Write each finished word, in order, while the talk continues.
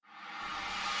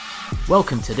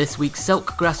Welcome to this week's Selk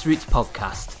Grassroots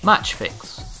podcast, Match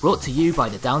Fix, brought to you by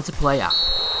the Down to Play app.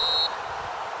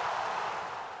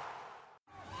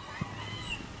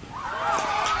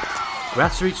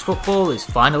 Grassroots football is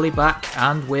finally back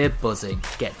and we're buzzing.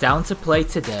 Get Down to Play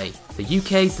today, the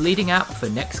UK's leading app for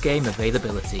next game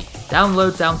availability.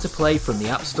 Download Down to Play from the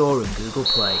App Store and Google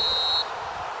Play.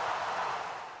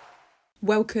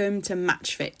 Welcome to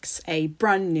Match Fix, a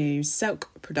brand new Selk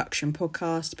production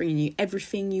podcast bringing you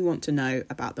everything you want to know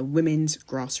about the women's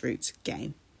grassroots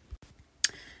game.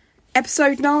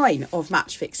 Episode 9 of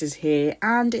Match Fix is here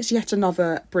and it's yet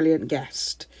another brilliant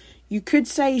guest. You could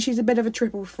say she's a bit of a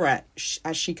triple threat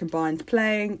as she combines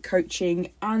playing,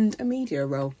 coaching and a media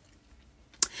role.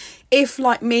 If,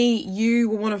 like me, you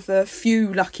were one of the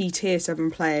few lucky Tier 7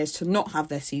 players to not have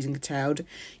their season curtailed,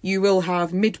 you will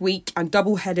have midweek and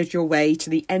double-headed your way to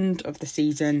the end of the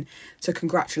season, so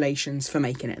congratulations for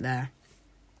making it there.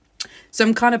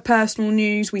 Some kind of personal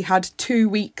news, we had 2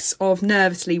 weeks of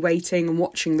nervously waiting and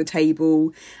watching the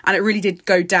table, and it really did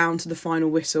go down to the final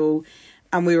whistle,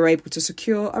 and we were able to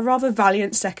secure a rather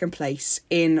valiant second place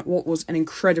in what was an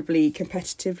incredibly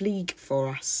competitive league for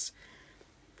us.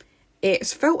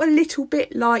 It's felt a little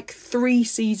bit like 3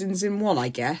 seasons in one, I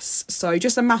guess. So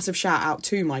just a massive shout out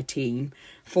to my team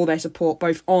for their support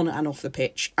both on and off the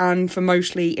pitch and for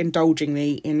mostly indulging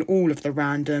me in all of the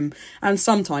random and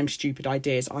sometimes stupid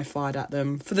ideas I fired at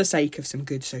them for the sake of some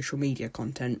good social media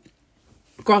content.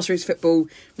 Grassroots football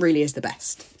really is the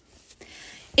best.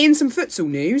 In some futsal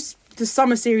news, the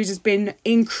summer series has been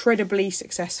incredibly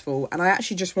successful and I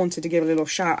actually just wanted to give a little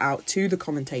shout out to the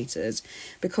commentators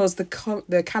because the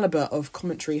calibre of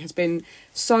commentary has been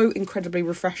so incredibly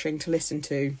refreshing to listen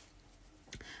to,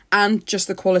 and just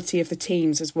the quality of the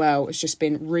teams as well has just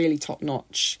been really top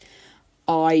notch.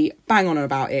 I bang on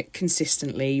about it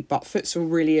consistently, but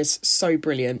futsal really is so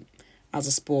brilliant as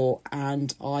a sport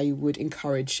and I would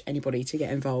encourage anybody to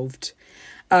get involved.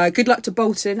 Good luck to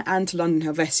Bolton and to London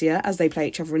Helvetia as they play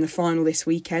each other in the final this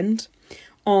weekend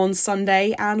on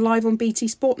Sunday and live on BT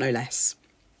Sport no less.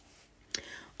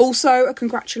 Also, a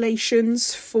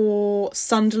congratulations for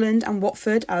Sunderland and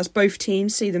Watford as both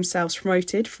teams see themselves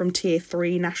promoted from Tier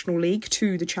 3 National League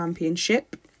to the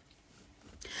Championship.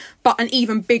 But an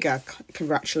even bigger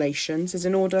congratulations is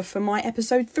in order for my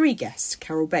episode 3 guest,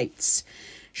 Carol Bates.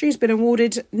 She's been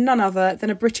awarded none other than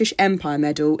a British Empire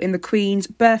Medal in the Queen's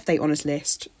Birthday Honours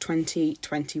List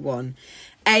 2021.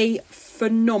 A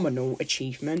phenomenal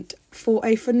achievement for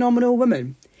a phenomenal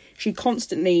woman. She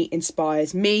constantly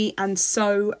inspires me and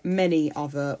so many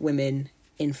other women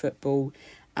in football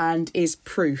and is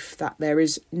proof that there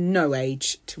is no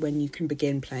age to when you can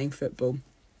begin playing football.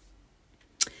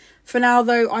 For now,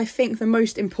 though, I think the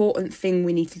most important thing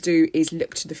we need to do is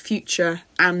look to the future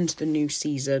and the new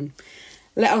season.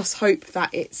 Let us hope that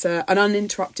it's an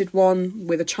uninterrupted one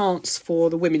with a chance for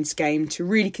the women's game to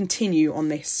really continue on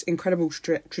this incredible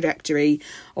trajectory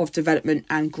of development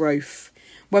and growth.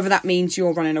 Whether that means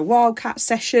you're running a Wildcat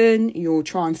session, you're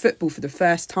trying football for the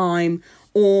first time,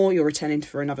 or you're returning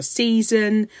for another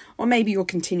season, or maybe you're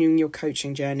continuing your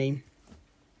coaching journey.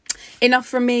 Enough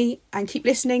from me, and keep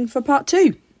listening for part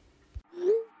 2.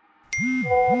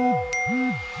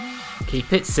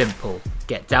 Keep it simple.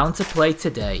 Get Down to Play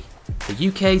today, the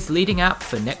UK's leading app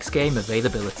for next game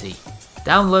availability.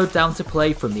 Download Down to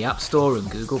Play from the App Store and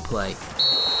Google Play.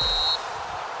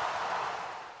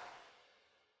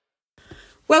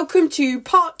 Welcome to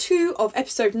part 2 of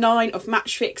episode 9 of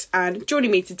Match Fix, and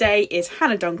joining me today is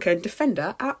Hannah Duncan,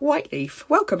 defender at Whiteleaf.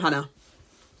 Welcome, Hannah.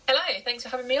 Hello, thanks for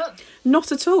having me on.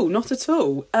 Not at all, not at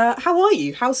all. How are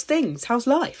you? How's things? How's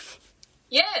life?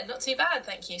 Yeah, not too bad,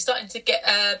 thank you. Starting to get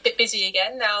a bit busy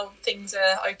again now. Things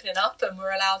are opening up and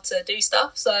we're allowed to do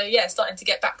stuff. So yeah, starting to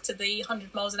get back to the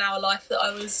 100 miles an hour life that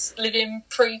I was living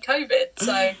pre-COVID.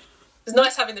 So it was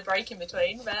nice having the break in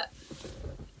between, but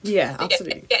yeah,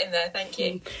 absolutely. Getting there, thank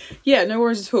you. Yeah, no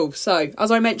worries at all. So, as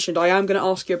I mentioned, I am going to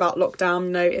ask you about lockdown.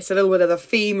 No, it's a little bit of the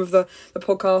theme of the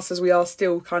podcast as we are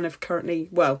still kind of currently,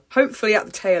 well, hopefully at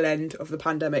the tail end of the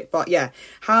pandemic. But yeah,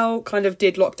 how kind of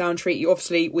did lockdown treat you?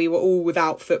 Obviously, we were all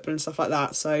without football and stuff like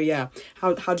that. So yeah,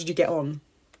 how did you get on?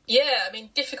 Yeah, I mean,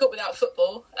 difficult without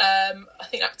football. I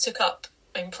think that took up,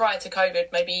 prior to COVID,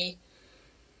 maybe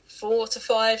 4 to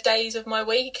 5 days of my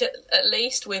week at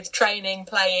least, with training,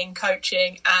 playing,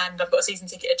 coaching, and I've got a season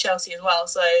ticket at Chelsea as well,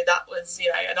 so that was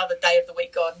another day of the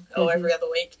week gone, or every other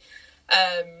week.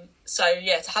 So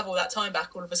yeah, to have all that time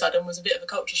back all of a sudden was a bit of a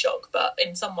culture shock, but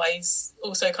in some ways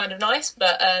also kind of nice.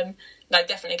 But no,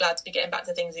 definitely glad to be getting back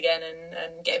to things again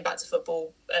and getting back to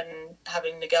football and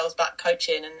having the girls back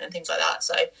coaching and things like that.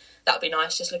 So that'll be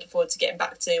nice. Just looking forward to getting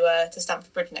back to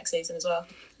Stamford Bridge next season as well.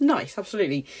 Nice,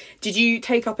 absolutely. Did you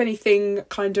take up anything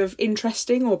kind of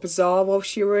interesting or bizarre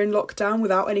whilst you were in lockdown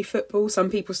without any football? Some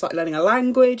people started learning a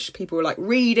language, people were like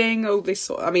reading, all this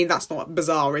sort of, I mean, that's not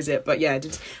bizarre, is it? But yeah,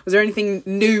 was there anything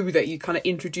new that you kind of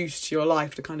introduced to your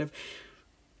life to kind of...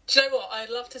 Do you know what? I'd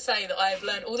love to say that I've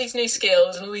learned all these new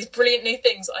skills and all these brilliant new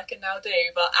things that I can now do,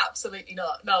 but absolutely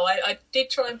not. No, I did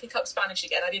try and pick up Spanish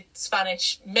again. I did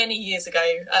Spanish many years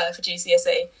ago for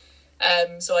GCSE.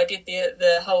 So I did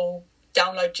the whole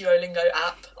download Duolingo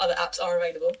app. Other apps are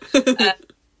available.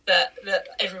 That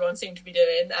everyone seemed to be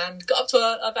doing, and got up to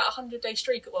about a 100-day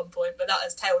streak at one point, but that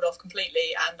has tailed off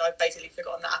completely, and I've basically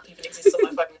forgotten that app even exists on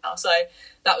my phone now. So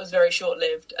that was very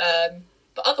short-lived.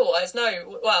 But otherwise,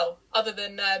 no. Well, other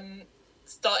than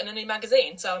starting a new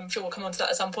magazine, so I'm sure we'll come on to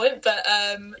that at some point. But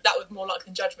that was more luck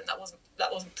than judgment.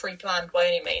 That wasn't pre-planned by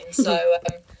any means. So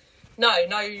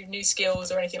no new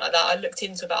skills or anything like that. I looked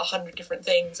into about 100 different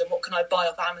things and what can I buy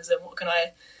off Amazon, what can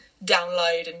I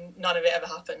download, and none of it ever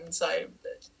happened. So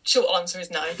short answer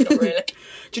is no, not really.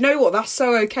 Do you know what? That's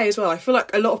so okay as well. I feel like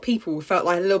a lot of people felt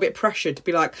like a little bit pressured to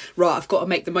be like, right, I've got to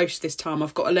make the most this time.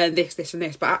 I've got to learn this, this and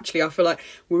this. But actually, I feel like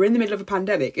we're in the middle of a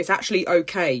pandemic. It's actually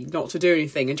okay not to do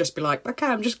anything and just be like, okay,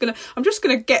 I'm just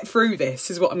gonna get through this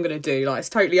is what I'm gonna do. Like, it's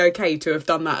totally okay to have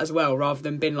done that as well, rather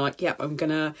than being like, yep, I'm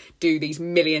gonna do these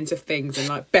millions of things and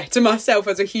like better myself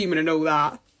as a human and all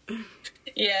that.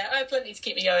 Yeah, I have plenty to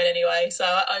keep me going anyway. So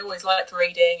I always liked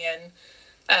reading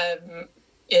and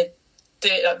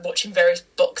watching various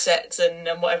box sets and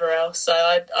whatever else. So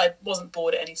I wasn't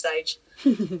bored at any stage.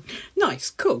 Nice,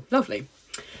 cool, lovely.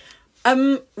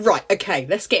 Right, okay,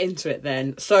 let's get into it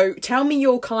then. So tell me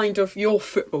your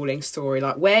footballing story.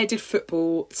 Like, where did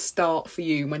football start for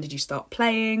you? When did you start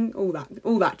playing? All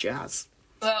that jazz.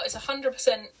 Well, it's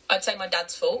 100%, I'd say, my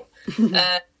dad's fault.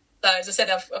 So, as I said,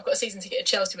 I've got a season ticket at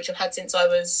Chelsea, which I've had since I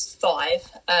was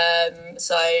 5.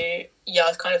 So, yeah, I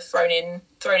was kind of thrown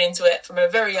into it from a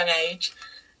very young age,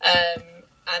 and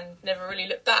never really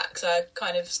looked back. So I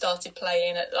kind of started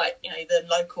playing at, like, you know, the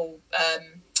local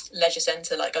leisure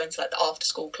centre, like going to like the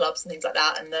after-school clubs and things like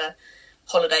that, and the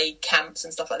holiday camps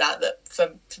and stuff like that. That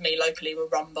for me locally were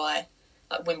run by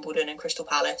like Wimbledon and Crystal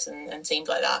Palace and teams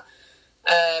like that.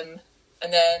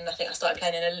 And then I think I started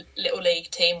playing in a little league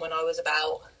team when I was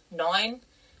about 9.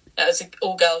 It was an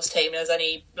all-girls team. There was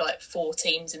only like 4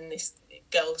 teams in this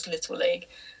girls' little league.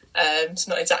 It's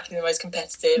not exactly the most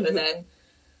competitive. And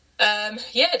then,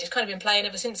 just kind of been playing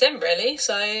ever since then, really.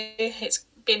 So it's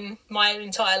been my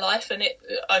entire life, and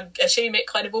I assume it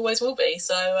kind of always will be.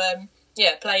 So,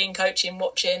 playing, coaching,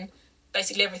 watching,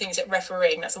 basically everything except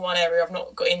refereeing. That's the one area I've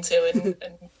not got into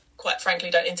and quite frankly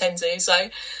don't intend to. So,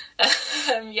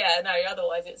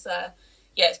 otherwise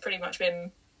it's pretty much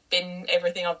been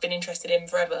everything I've been interested in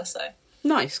forever. So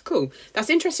nice, cool. That's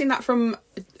interesting.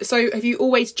 So have you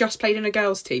always just played in a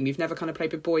girls' team? You've never kind of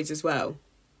played with boys as well?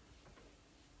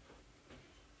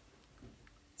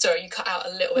 Sorry, you cut out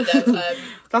a little bit there.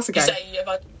 That's okay. You say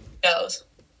about girls?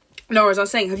 No, as I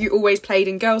was saying, have you always played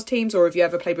in girls' teams, or have you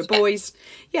ever played with boys?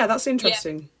 Yeah, that's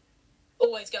interesting. Yeah.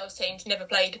 Always girls' teams, never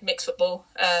played mixed football,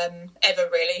 ever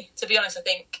really. To be honest, I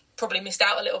think probably missed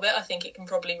out a little bit. I think it can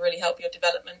probably really help your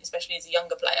development, especially as a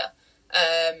younger player.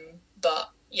 But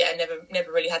yeah,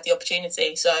 never really had the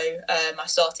opportunity. So I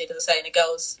started, as I say, in a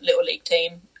girls' little league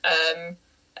team, and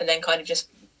then kind of just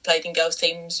played in girls'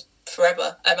 teams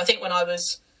forever. I think when I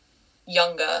was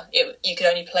younger, you could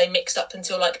only play mixed up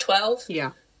until like 12.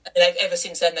 Yeah. And ever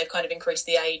since then, they've kind of increased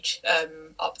the age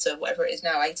up to whatever it is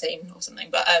now, 18 or something.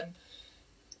 But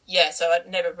so I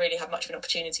never really had much of an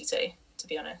opportunity to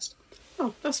be honest.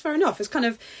 Oh, that's fair enough. It's kind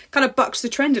of bucks the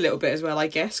trend a little bit as well, I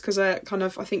guess, because I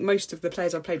think most of the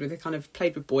players I've played with have kind of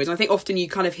played with boys. And I think often you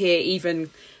kind of hear, even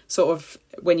sort of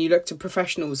when you look to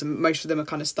professionals, and most of them have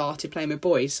kind of started playing with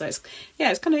boys. So it's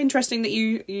kind of interesting that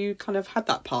you kind of had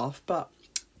that path. But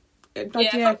in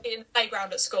the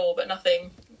playground at school, but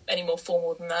nothing any more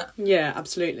formal than that. Yeah,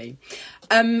 absolutely.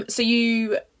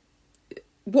 So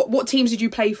what teams did you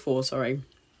play for? Sorry.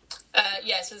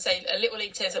 So as I say, a little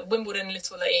league team at Wimbledon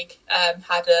Little League,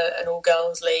 had an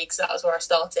all-girls league, so that was where I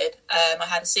started. I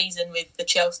had a season with the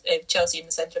Chelsea in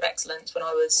the Centre of Excellence when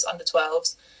I was under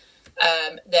 12s.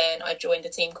 Then I joined a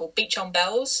team called Beach on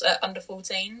Bells under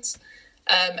 14s.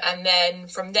 And then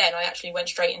from then I actually went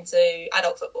straight into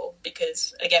adult football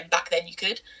because, again, back then you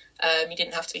could. You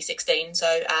didn't have to be 16.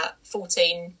 So at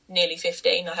 14, nearly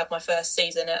 15, I had my first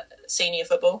season at senior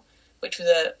football, which was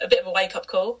a bit of a wake-up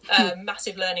call,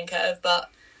 massive learning curve, but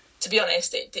to be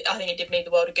honest, I think it did me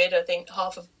the world of good. I think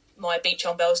half of my Beach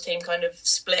on Bells team kind of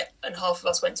split, and half of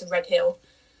us went to Red Hill,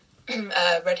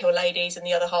 Red Hill ladies, and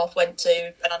the other half went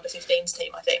to an under-15s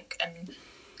team, I think. And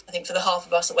I think for the half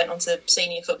of us that went on to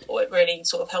senior football, it really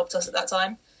sort of helped us at that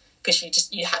time,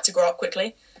 because you had to grow up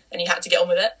quickly and you had to get on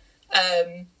with it.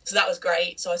 So that was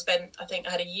great. So I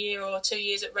had a year or 2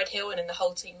 years at Red Hill, and then the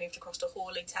whole team moved across to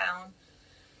Hawley Town.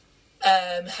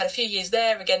 Had a few years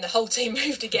there. Again, the whole team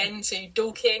moved again to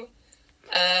Dorking.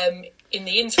 In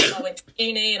the interim, I went to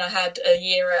uni, and I had a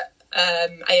year at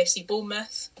AFC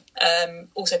Bournemouth.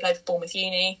 Also played for Bournemouth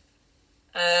Uni.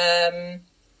 Then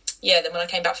when I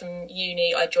came back from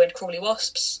uni, I joined Crawley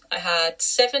Wasps. I had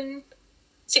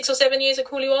 6 or 7 years at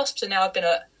Crawley Wasps, and now I've been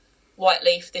at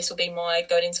Whiteleaf. This will be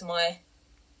going into my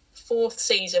 4th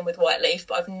season with Whiteleaf,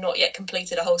 but I've not yet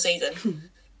completed a whole season.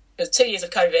 It was 2 years of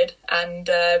COVID, and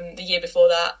the year before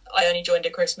that, I only joined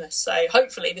at Christmas. So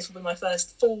hopefully this will be my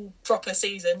first full, proper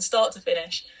season, start to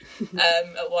finish,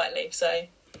 at Whiteleaf. So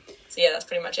yeah, that's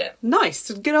pretty much it. Nice.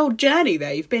 It's a good old journey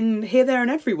there. You've been here, there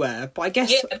and everywhere. But I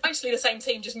guess... Yeah, mostly the same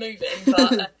team just moving,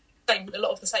 but a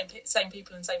lot of the same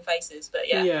people and same faces. But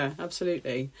yeah. Yeah,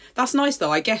 absolutely. That's nice,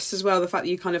 though. I guess, as well, the fact that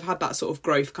you kind of had that sort of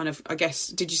growth, kind of, I guess,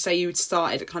 did you say you had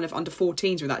started at kind of under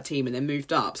 14s with that team and then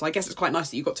moved up? So I guess it's quite nice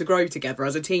that you got to grow together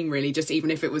as a team, really, just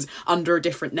even if it was under a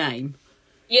different name.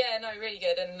 Yeah, no, really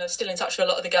good. And I'm still in touch with a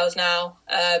lot of the girls now,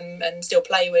 and still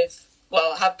play with...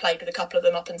 Well, I have played with a couple of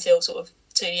them up until sort of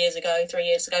 3 years ago,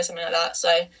 something like that. So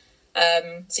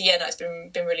yeah, no, it's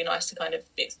been really nice to kind of...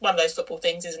 It's one of those football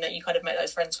things, isn't it? You kind of make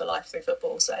those friends for life through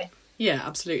football, so... Yeah,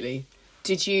 absolutely.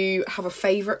 Did you have a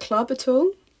favourite club at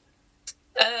all?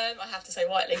 I have to say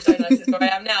Whiteleaf, don't know if it's where I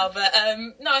am now, but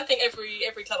no, I think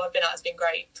every club I've been at has been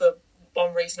great for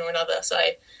one reason or another. So,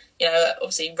 you know,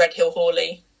 obviously Red Hill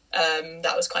Hawley,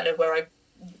 that was kind of where I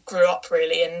grew up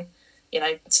really, and, you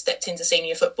know, stepped into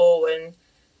senior football and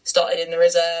started in the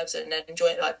reserves, and then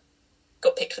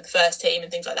got picked for the first team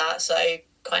and things like that. So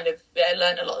kind of, yeah,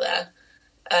 learned a lot there.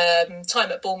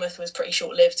 Time at Bournemouth was pretty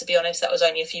short-lived, to be honest. That was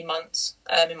only a few months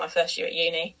in my first year at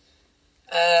uni.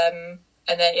 And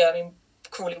then, yeah, I mean,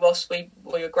 Crawley Wasps, we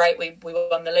were great. We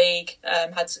won the league,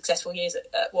 had successful years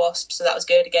at Wasps, so that was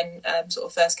good. Again, sort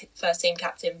of first team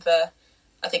captain for,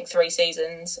 I think, 3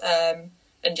 seasons. And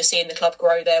just seeing the club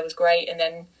grow there was great. And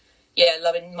then, yeah,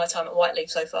 loving my time at Whiteleaf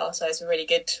so far. So it's a really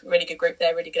good group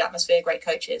there, really good atmosphere, great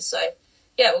coaches. So,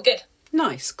 yeah, all good.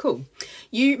 Nice, cool.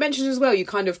 You mentioned as well you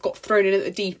kind of got thrown in at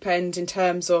the deep end in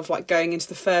terms of like going into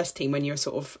the first team when you were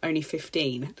sort of only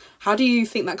 15. How do you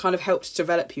think that kind of helped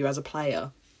develop you as a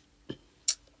player?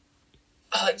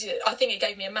 I think it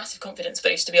gave me a massive confidence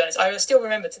boost, to be honest. I still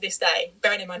remember to this day,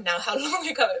 bearing in mind now how long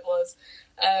ago it was,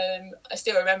 I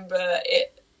still remember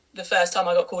it the first time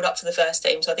I got called up to the first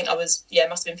team. So I think I was,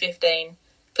 must have been 15,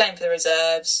 playing for the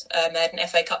reserves. They had an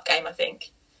FA Cup game, I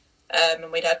think, and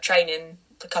we'd had training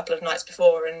a couple of nights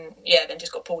before, and then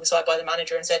just got pulled aside by the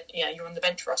manager and said, you're on the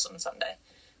bench for us on Sunday,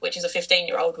 which as a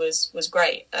 15-year-old was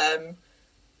great.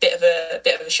 Bit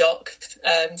of a shock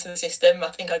to the system. I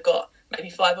think I got maybe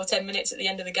 5 or 10 minutes at the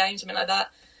end of the game, something like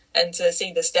that, and to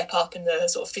see the step up and the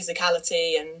sort of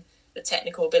physicality and the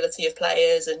technical ability of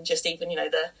players, and just even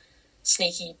the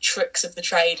sneaky tricks of the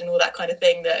trade and all that kind of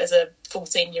thing that as a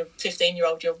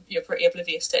 15-year-old you're pretty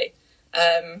oblivious to.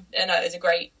 And it was a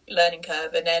great learning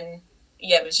curve, and then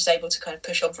was just able to kind of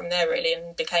push on from there really,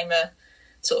 and became a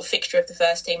sort of fixture of the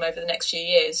first team over the next few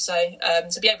years. So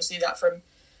to be able to do that from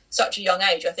such a young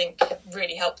age, I think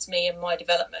really helped me in my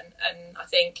development. And I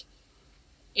think,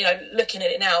 looking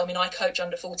at it now, I mean, I coach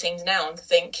under 14s now, and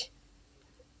think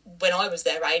when I was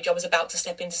their age, I was about to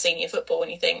step into senior football,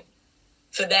 and you think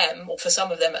for them, or for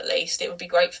some of them at least, it would be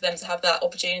great for them to have that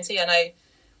opportunity. I know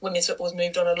women's football's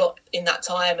moved on a lot in that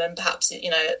time, and perhaps,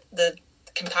 the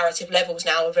comparative levels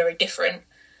now are very different.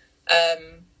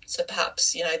 So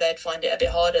perhaps, they'd find it a bit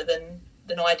harder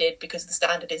than I did, because the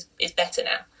standard is better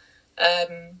now.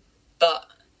 But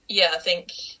yeah, I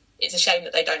think it's a shame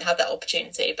that they don't have that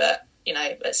opportunity, but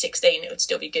at 16 it would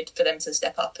still be good for them to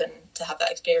step up and to have that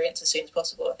experience as soon as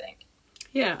possible, I think.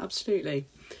 Yeah, absolutely.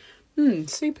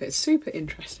 Super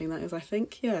interesting that is, I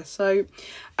think. Yeah, so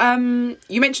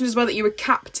you mentioned as well that you were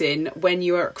captain when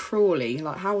you were at Crawley.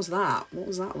 Like, how was that? What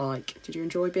was that like? Did you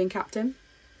enjoy being captain?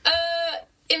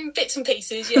 In bits and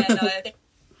pieces, yeah. No, I think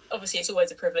obviously it's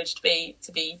always a privilege to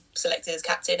be selected as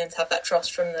captain and to have that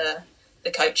trust from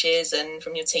the coaches and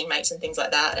from your teammates and things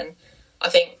like that. And I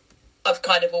think I've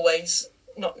kind of always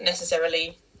not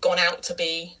necessarily gone out to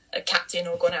be a captain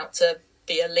or gone out to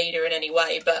be a leader in any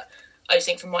way, but I just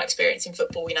think from my experience in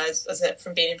football, as I said,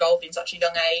 from being involved in such a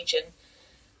young age and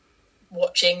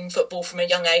watching football from a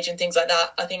young age and things like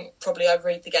that, I think probably I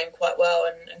read the game quite well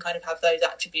and kind of have those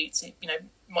attributes. You know,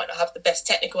 might not have the best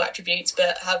technical attributes,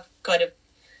 but have kind of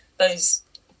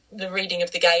the reading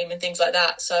of the game and things like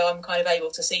that. So I'm kind of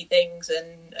able to see things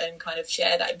and kind of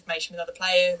share that information with other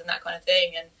players and that kind of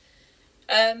thing.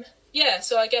 And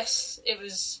so I guess it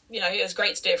was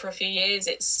great to do it for a few years.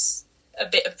 It's a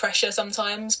bit of pressure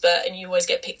sometimes, and you always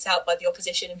get picked out by the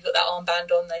opposition. If you've got that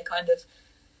armband on, they kind of,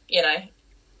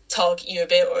 target you a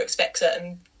bit or expect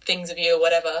certain things of you or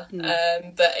whatever.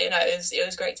 But it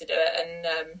was great to do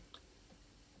it,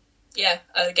 and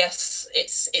I guess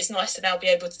it's nice to now be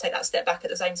able to take that step back at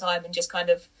the same time and just kind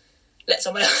of let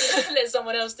someone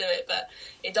else do it. But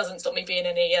it doesn't stop me being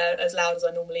any as loud as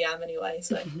I normally am anyway.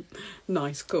 So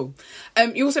nice, cool.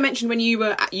 You also mentioned when you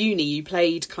were at uni, you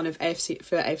played kind of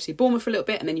AFC Bournemouth for a little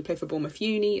bit, and then you played for Bournemouth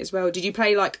Uni as well. Did you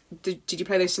play did you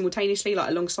play those simultaneously, like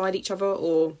alongside each other,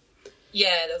 or?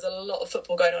 Yeah, there was a lot of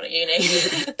football going on at uni.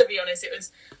 To be honest, it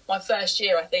was my first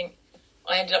year. I think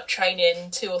I ended up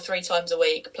training 2 or 3 times a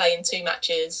week, playing 2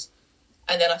 matches.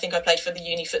 And then I think I played for the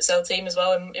uni futsal team as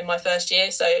well in my first year.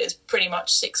 So it was pretty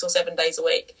much 6 or 7 days a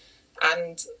week.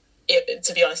 And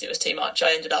to be honest, it was too much.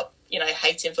 I ended up,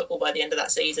 hating football by the end of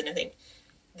that season. I think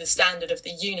the standard of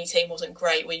the uni team wasn't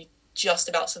great. We just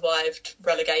about survived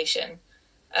relegation.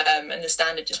 And the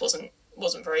standard just wasn't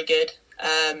very good.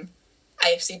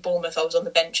 AFC Bournemouth, I was on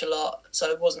the bench a lot.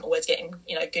 So I wasn't always getting,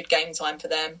 good game time for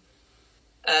them.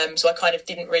 So I kind of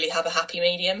didn't really have a happy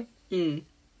medium.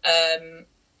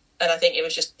 And I think it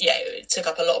was just, it took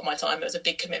up a lot of my time. It was a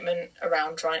big commitment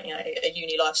around trying, a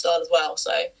uni lifestyle as well.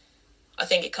 So I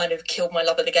think it kind of killed my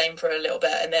love of the game for a little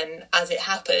bit. And then as it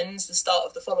happens, the start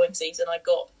of the following season, I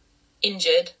got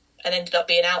injured and ended up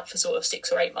being out for sort of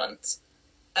 6 or 8 months.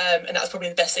 And that was probably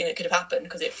the best thing that could have happened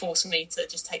because it forced me to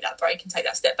just take that break and take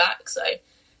that step back. So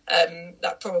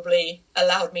that probably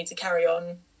allowed me to carry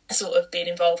on sort of being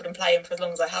involved and playing for as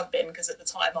long as I have been, because at the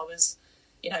time I was,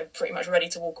 pretty much ready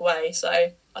to walk away. So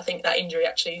I think that injury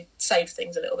actually saved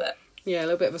things a little bit. Yeah, a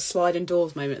little bit of a sliding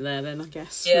doors moment there then, I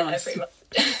guess. Yeah, nice. pretty much.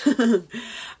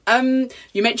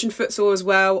 You mentioned futsal as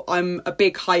well. I'm a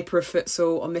big hyper of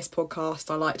futsal on this podcast.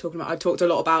 I talked a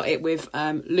lot about it with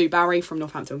Lou Barry from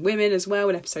Northampton Women as well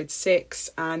in episode 6.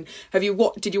 And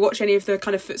did you watch any of the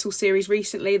kind of futsal series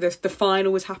recently? The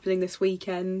final was happening this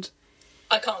weekend.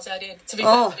 I can't say I did. To be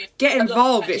honest, get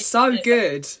involved. It's so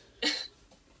good.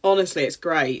 Honestly, it's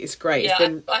great. It's great.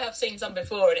 Yeah, I have seen some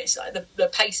before, and it's like the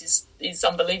pace is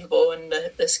unbelievable, and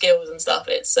the skills and stuff.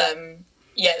 It's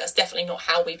that's definitely not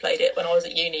how we played it when I was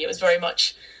at uni. It was very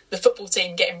much the football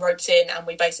team getting roped in, and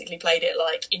we basically played it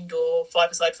like indoor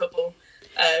 5-a-side football.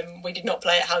 We did not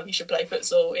play it how you should play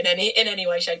futsal in any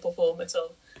way, shape, or form at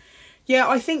all. Yeah,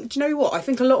 I think. Do you know what? I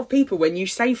think a lot of people, when you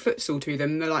say futsal to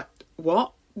them, they're like,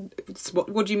 "What?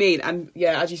 What do you mean?" And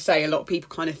yeah, as you say, a lot of people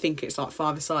kind of think it's like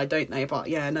 5-a-side, don't they? But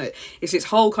yeah, no, it's its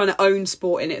whole kind of own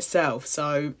sport in itself.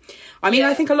 So I mean,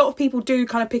 I think a lot of people do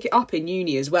kind of pick it up in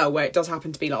uni as well, where it does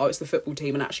happen to be like, it's the football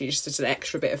team, and actually just an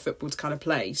extra bit of football to kind of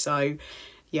play. So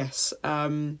yes,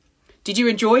 did you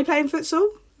enjoy playing futsal,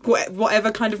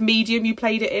 whatever kind of medium you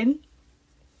played it in?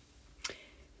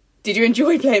 Did you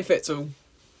enjoy playing futsal?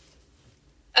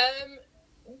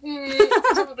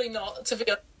 Probably not, to be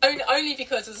honest. Only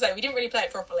because, as I say, we didn't really play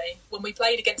it properly. When we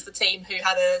played against the team who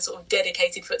had a sort of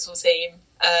dedicated futsal team,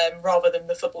 rather than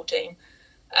the football team,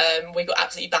 we got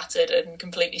absolutely battered and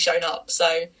completely shown up.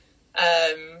 So,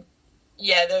 there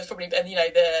was probably, and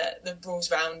the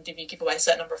rules around if you give away a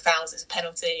certain number of fouls, it's a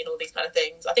penalty and all these kind of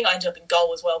things. I think I ended up in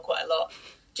goal as well quite a lot,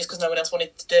 just because no one else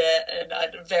wanted to do it,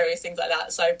 and various things like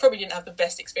that. So probably didn't have the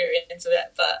best experience of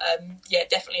it, but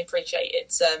definitely appreciate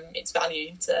its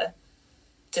value to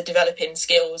developing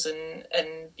skills and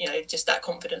just that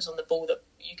confidence on the ball that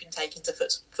you can take into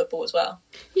football as well.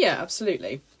 Yeah,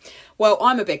 absolutely. Well,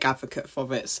 I'm a big advocate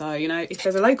for it, so if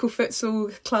there's a local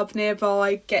futsal club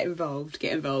nearby, get involved.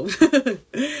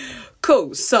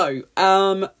 Cool. So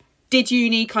did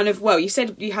uni kind of, you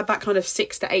said you had that kind of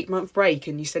 6 to 8 month break,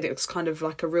 and you said it was kind of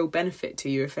like a real benefit to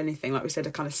you, if anything, like we said,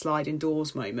 a kind of sliding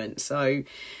doors moment. So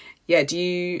yeah,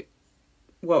 you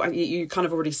kind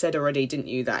of already said, didn't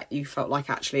you, that you felt like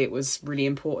actually it was really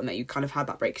important that you kind of had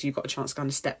that break because you got a chance to kind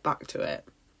of step back to it,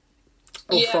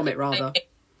 or from it rather. I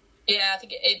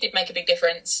think it did make a big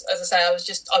difference. As I say, I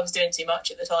was doing too much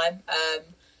at the time.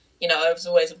 I was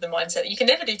always of the mindset that you can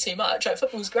never do too much. Like,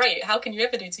 football's great. How can you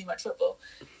ever do too much football?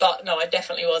 But no, I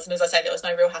definitely was. And as I say, there was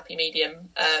no real happy medium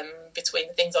between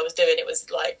the things I was doing. It was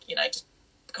like, just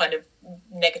kind of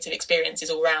negative experiences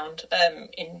all round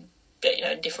in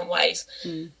different ways.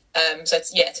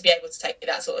 To be able to take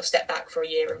that sort of step back for a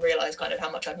year and realise kind of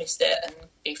how much I missed it and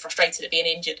be frustrated at being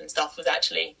injured and stuff was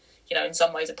actually, in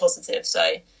some ways a positive.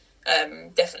 So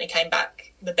definitely came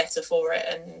back the better for it,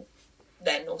 and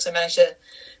then also managed to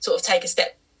sort of take a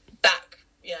step back,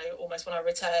 almost when I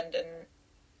returned and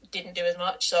didn't do as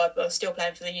much. So I was still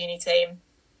playing for the uni team.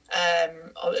 At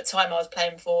the time I was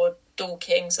playing for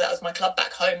Dorking, so that was my club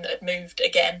back home that had moved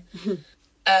again.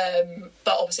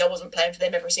 But obviously I wasn't playing for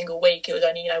them every single week. It was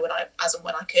only, as and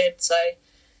when I could. So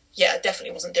yeah, I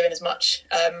definitely wasn't doing as much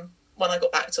when I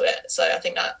got back to it. So I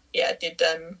think that,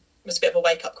 was a bit of a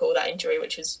wake-up call, that injury,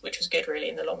 which was good really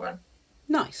in the long run.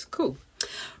 Nice, cool.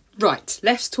 Right,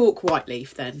 let's talk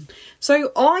Whiteleaf then. So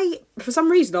for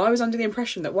some reason, I was under the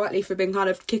impression that Whiteleaf had been kind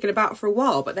of kicking about for a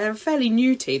while, but they're a fairly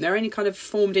new team. They're only kind of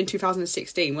formed in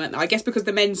 2016, weren't they? I guess because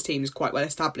the men's team is quite well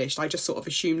established, I just sort of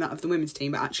assumed that of the women's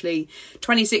team, but actually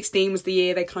 2016 was the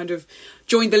year they kind of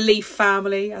joined the Leaf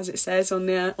family, as it says on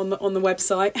the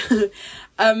website.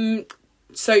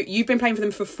 So you've been playing for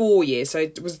them for 4 years.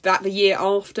 So was that the year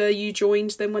after you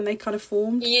joined them when they kind of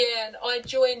formed? Yeah, I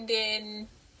joined in...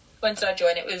 When did I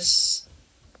join? It was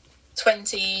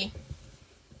 2018,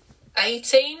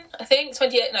 I think.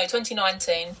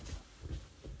 2019.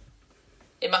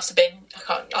 It must have been.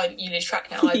 You lose track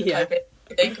now. Yeah.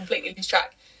 COVID. Completely lose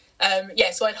track.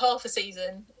 So I had half a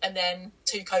season and then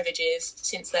 2 COVID years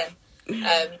since then.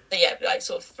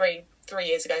 Sort of three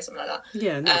years ago, something like that.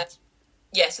 Yeah, nice.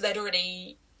 So they'd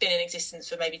already been in existence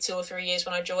for maybe 2 or 3 years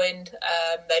when I joined.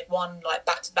 They'd won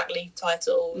back-to-back league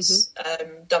titles,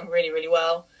 done really, really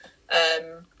well.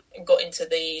 And got into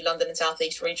the London and South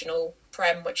East Regional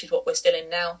Prem, which is what we're still in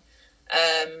now.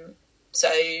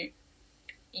 They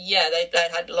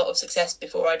had a lot of success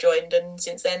before I joined, and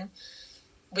since then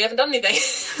we haven't done anything.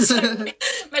 So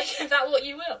make of that what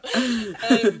you will.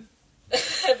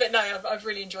 But no, I've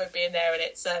really enjoyed being there, and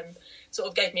it's sort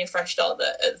of gave me a fresh start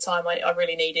that at the time I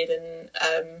really needed, and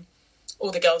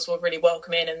all the girls were really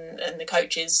welcoming, and the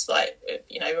coaches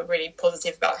were really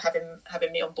positive about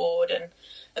having me on board and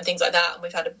things like that. And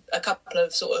we've had a couple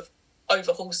of sort of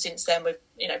overhauls since then with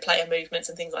player movements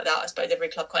and things like that. I suppose every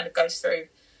club kind of goes through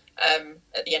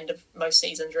at the end of most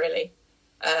seasons really.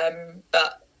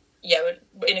 But yeah,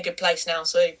 we're in a good place now.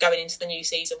 So going into the new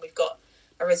season, we've got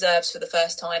a reserves for the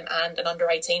first time and an under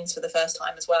 18s for the first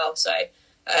time as well. So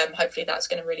hopefully that's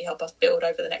going to really help us build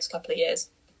over the next couple of years.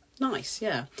 Nice,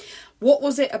 yeah. What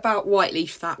was it about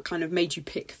Whiteleaf that kind of made you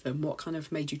pick them? What kind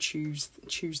of made you choose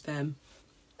them?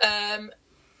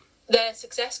 Their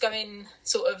success going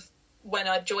sort of when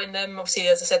I joined them, obviously,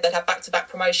 as I said, they'd have back-to-back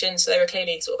promotions, so they were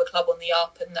clearly sort of a club on the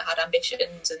up and that had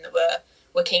ambitions and that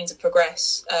were keen to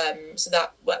progress. So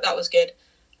that was good.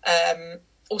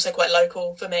 Also quite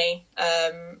local for me,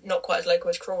 not quite as local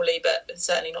as Crawley, but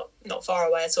certainly not far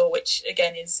away at all, which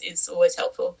again is always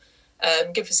helpful.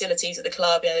 Good facilities at the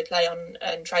club. They play on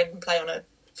and train and play on a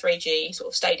 3G sort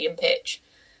of stadium pitch,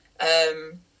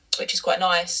 which is quite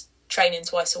nice. Training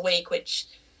twice a week, which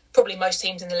probably most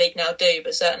teams in the league now do,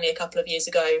 but certainly a couple of years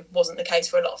ago wasn't the case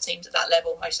for a lot of teams at that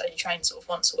level. Most only train sort of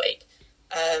once a week,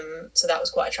 so that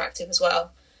was quite attractive as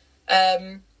well.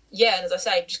 And as I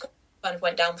say, just kind of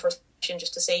went down for a session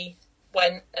just to see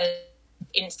when, and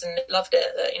instantly loved it.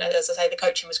 As I say, the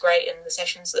coaching was great and the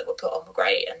sessions that were put on were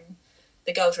great, and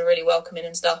the girls were really welcoming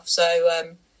and stuff. So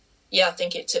I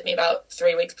think it took me about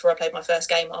 3 weeks before I played my first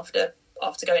game after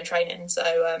going training.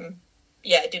 So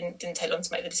it didn't take long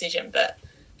to make the decision, but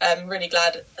really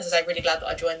glad, as I say, really glad that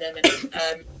I joined them, and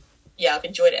I've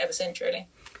enjoyed it ever since, really.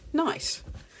 Nice.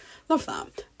 Love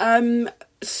that.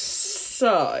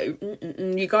 So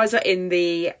you guys are in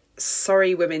the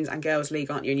Surrey Women's and Girls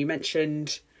League, aren't you? And you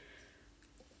mentioned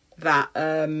that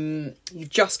you've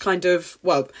just kind of,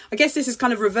 well, I guess this is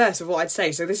kind of reverse of what I'd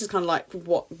say. So this is kind of like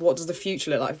what does the future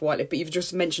look like for Whiteleaf? But you've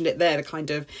just mentioned it there, the kind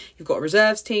of, you've got a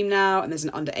reserves team now and there's an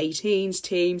under 18s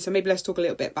team. So maybe let's talk a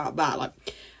little bit about that. Like,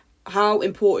 how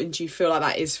important do you feel like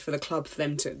that is for the club, for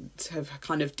them to have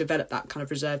kind of developed that kind of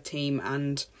reserve team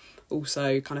and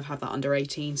also kind of have that under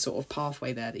 18 sort of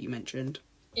pathway there that you mentioned?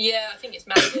 Yeah, I think it's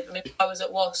massive. I mean, I was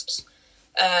at Wasps.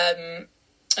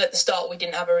 At the start, we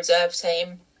didn't have a reserve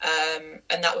team,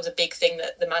 and that was a big thing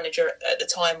that the manager at the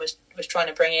time was trying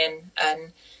to bring in.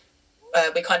 And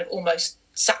we kind of almost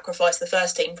sacrificed the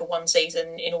first team for one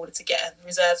season in order to get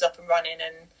reserves up and running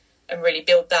and really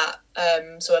build that.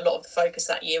 So a lot of the focus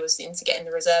that year was into getting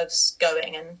the reserves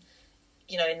going, and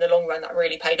in the long run, that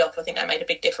really paid off. I think that made a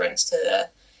big difference to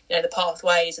the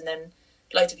pathways, and then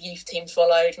loads of youth teams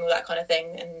followed and all that kind of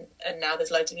thing. And now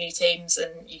there's loads of new teams,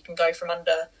 and you can go from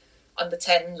under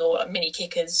 10s or mini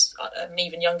kickers,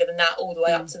 even younger than that, all the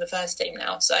way up to the first team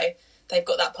now. So they've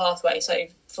got that pathway. So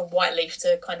for Whiteleaf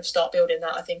to kind of start building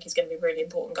that, I think is going to be really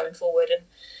important going forward. And,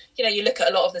 you look at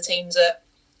a lot of the teams at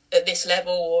this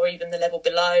level or even the level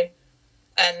below,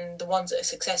 and the ones that are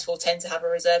successful tend to have a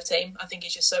reserve team. I think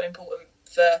it's just so important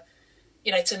for,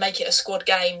 to make it a squad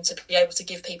game, to be able to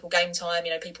give people game time,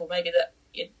 people maybe that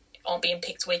aren't being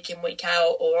picked week in, week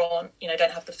out, or aren't,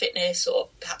 don't have the fitness, or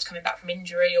perhaps coming back from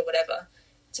injury or whatever,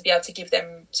 to be able to give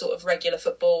them sort of regular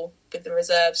football with the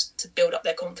reserves to build up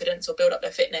their confidence or build up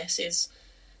their fitness is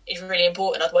really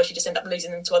important. Otherwise you just end up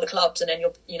losing them to other clubs, and then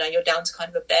you're down to kind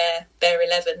of a bare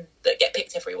 11 that get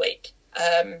picked every week.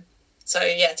 So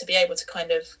yeah, to be able to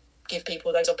kind of give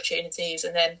people those opportunities,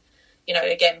 and then,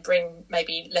 again, bring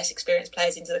maybe less experienced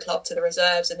players into the club to the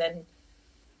reserves, and then,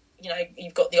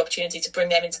 you've got the opportunity to bring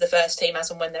them into the first team as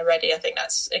and when they're ready. I think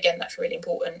that's really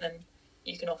important, and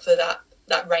you can offer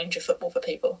that range of football for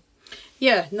people.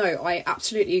 Yeah, no, I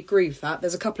absolutely agree with that.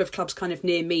 There's a couple of clubs kind of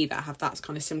near me that have that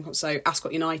kind of similar. So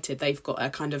Ascot United, they've got a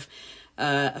kind of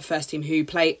a first team who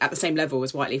play at the same level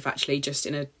as Whiteleaf, actually, just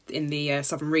in the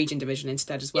Southern Region division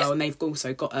instead as well. Yeah. And they've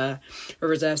also got a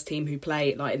reserves team who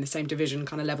play like in the same division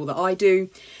kind of level that I do.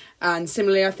 And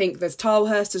similarly, I think there's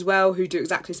Tilehurst as well, who do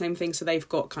exactly the same thing. So they've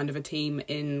got kind of a team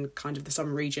in kind of the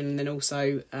Southern Region, and then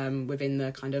also within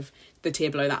the kind of the tier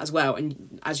below that as well.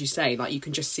 And as you say, like, you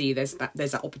can just see there's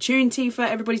that opportunity for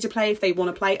everybody to play if they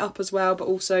want to play up as well. But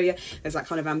also, yeah, there's that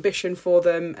kind of ambition for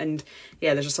them. And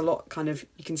yeah, there's just a lot kind of,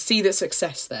 you can see the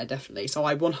success there, definitely. So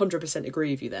I 100%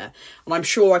 agree with you there. And I'm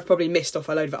sure I've probably missed off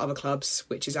a load of other clubs,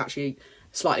 which is actually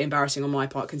slightly embarrassing on my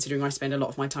part, considering I spend a lot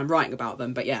of my time writing about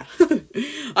them. But yeah,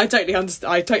 I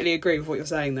totally agree with what you're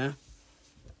saying there.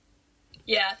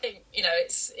 Yeah, I think,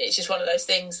 it's just one of those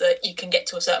things that you can get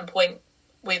to a certain point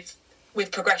with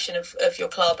progression of your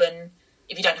club, and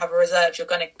if you don't have a reserve, you're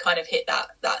going to kind of hit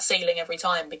that ceiling every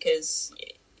time, because,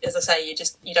 as I say,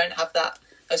 you don't have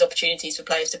those opportunities for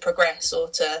players to progress or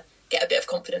to get a bit of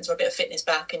confidence or a bit of fitness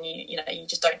back, and you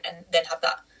just don't and then have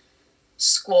that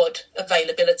squad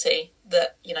availability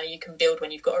that you can build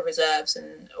when you've got a reserves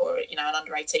or an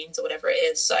under 18s or whatever it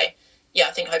is. So yeah,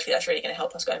 I think hopefully that's really going to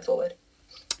help us going forward.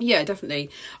 Yeah, definitely.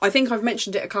 I think I've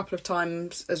mentioned it a couple of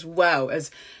times as well,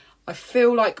 as I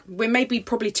feel like we're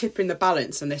probably tipping the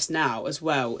balance on this now as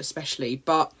well, especially,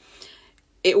 but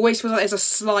it always feels like there's a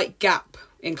slight gap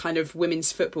in kind of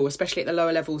women's football, especially at the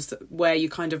lower levels, where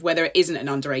where there isn't an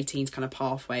under 18s kind of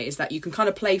pathway, is that you can kind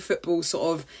of play football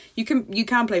you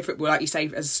can play football, like you say,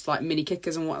 as like mini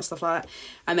kickers and stuff like that,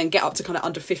 and then get up to kind of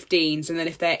under 15s, and then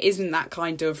if there isn't that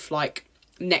kind of like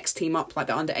next team up, like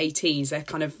the under 18s, they're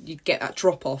kind of, you get that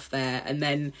drop off there, and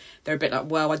then they're a bit like,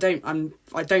 well, I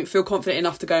don't feel confident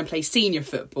enough to go and play senior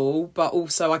football, but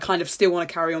also I kind of still want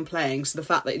to carry on playing. So the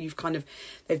fact that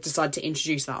they've decided to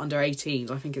introduce that under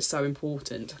 18s, I think it's so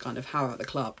important to kind of have at the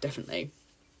club, definitely.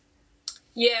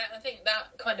 Yeah, I think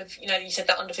that kind of, you said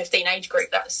that under 15 age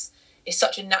group, is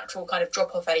such a natural kind of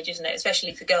drop off age, isn't it?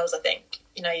 Especially for girls, I think.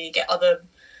 You get other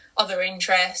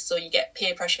interests, or you get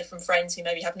peer pressure from friends who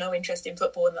maybe have no interest in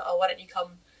football, and why don't you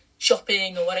come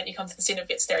shopping, or why don't you come to the cinema? A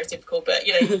bit stereotypical, but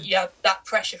you have that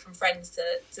pressure from friends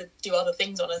to do other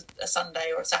things on a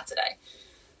Sunday or a Saturday.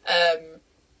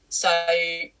 So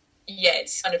yeah,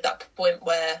 it's kind of that point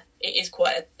where it is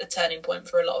quite a turning point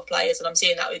for a lot of players, and I'm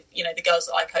seeing that with the girls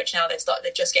that I coach now.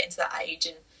 They're just getting to that age,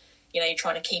 and you're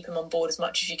trying to keep them on board as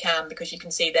much as you can, because you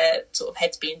can see their sort of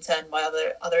heads being turned by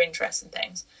other interests and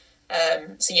things.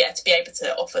 So yeah, to be able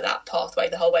to offer that pathway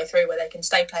the whole way through, where they can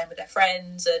stay playing with their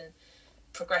friends and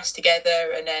progress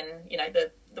together, and then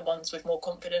the ones with more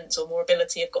confidence or more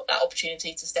ability have got that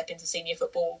opportunity to step into senior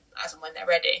football as and when they're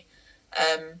ready.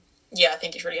 Yeah, I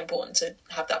think it's really important to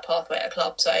have that pathway at a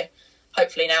club. So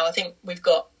hopefully now, I think we've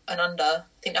got I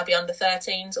think there'll be under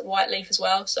 13s at Whiteleaf as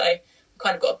well. So we've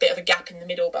kind of got a bit of a gap in the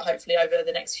middle, but hopefully over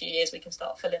the next few years we can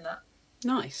start filling that.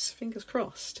 Nice, fingers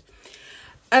crossed.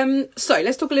 So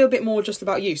let's talk a little bit more just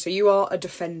about you. So you are a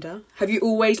defender. Have you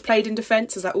always played in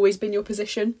defence? Has that always been your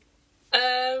position?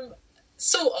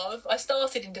 Sort of. I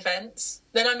started in defence,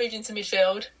 then I moved into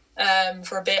midfield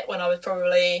for a bit when I was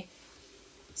probably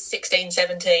 16,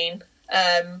 17.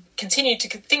 Continued to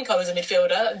think I was a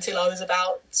midfielder until I was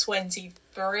about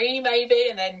 23 maybe,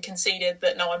 and then conceded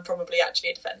that no, I'm probably actually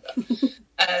a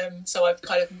defender. So I've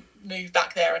kind of moved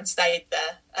back there and stayed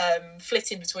there,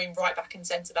 flitting between right back and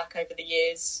centre back over the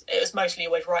years. It was mostly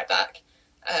always right back,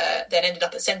 then ended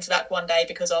up at centre back one day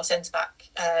because our centre back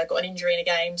got an injury in a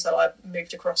game, so I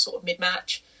moved across sort of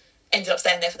mid-match, ended up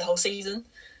staying there for the whole season,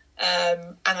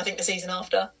 and I think the season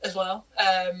after as well.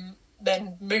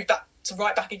 Then moved back to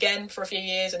right back again for a few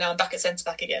years, and now I'm back at centre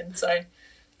back again. So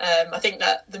I think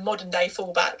that the modern day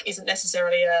fullback isn't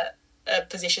necessarily a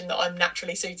position that I'm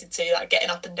naturally suited to, like getting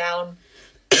up and down,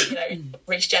 you know,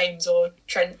 Reece James or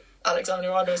Trent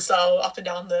Alexander-Arnold style up and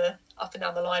down the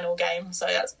line all game. So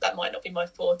that might not be my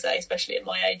forte, especially at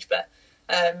my age. But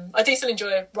I do still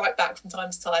enjoy right back from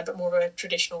time to time, but more of a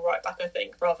traditional right back, I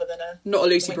think, rather than not a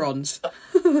Lucy Bronze.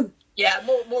 Yeah,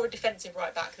 more a defensive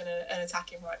right back than an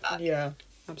attacking right back. Yeah,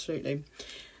 absolutely.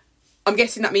 I'm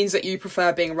guessing that means that you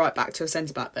prefer being a right back to a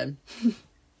centre back then.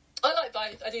 I like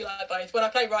both. I do like both. When I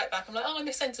play right back, I'm like, oh, I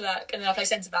miss centre back, and then I play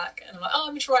centre back, and I'm like, oh,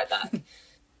 I miss right back.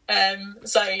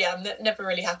 So yeah, I'm never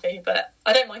really happy, but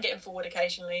I don't mind getting forward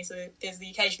occasionally. So there's the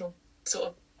occasional sort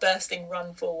of bursting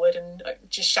run forward and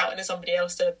just shouting at somebody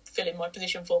else to fill in my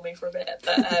position for me for a bit.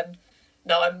 But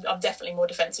no, I'm definitely more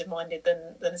defensive minded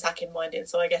than attacking minded.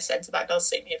 So I guess centre back does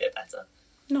suit me a bit better.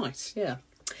 Nice, yeah.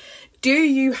 Do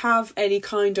you have any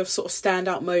kind of sort of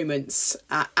standout moments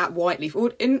at Whyteleafe,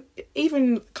 or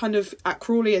even kind of at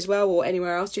Crawley as well, or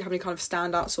anywhere else? Do you have any kind of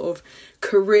standout sort of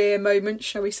career moments,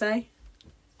 shall we say?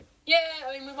 Yeah,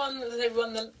 I mean, we won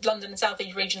the London and South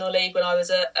East Regional League when I was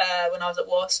at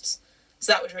Wasps,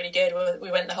 so that was really good.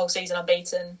 We went the whole season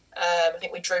unbeaten. I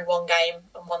think we drew one game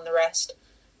and won the rest.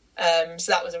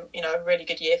 So that was a really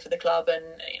good year for the club, and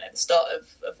the start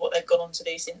of what they've gone on to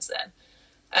do since then.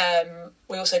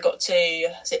 We also got to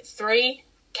 3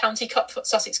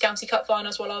 Sussex County Cup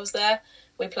finals while I was there.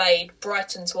 We played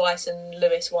Brighton twice and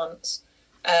Lewes once.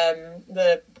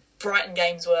 The Brighton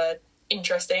games were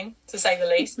interesting, to say the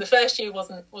least. The first year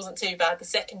wasn't too bad. The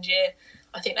second year,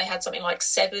 I think they had something like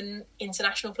 7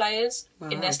 international players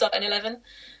in their starting 11.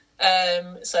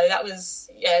 So that was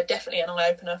definitely an eye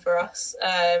opener for us.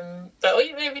 But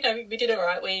we did all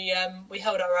right. We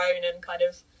held our own and kind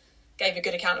of gave a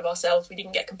good account of ourselves. We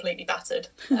didn't get completely battered,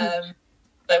 but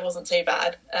it wasn't too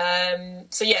bad.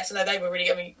 So they were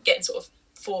really. I mean, getting sort of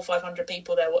 400 or 500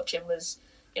 people there watching was,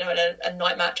 in a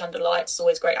night match under lights,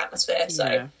 always great atmosphere.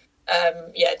 So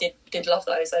did love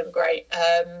those. They were great.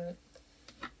 And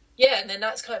then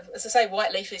that's kind of, as I say,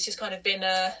 Whyteleafe. It's just kind of been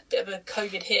a bit of a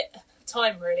COVID hit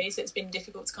time, really. So it's been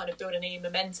difficult to kind of build any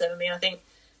momentum. I mean, I think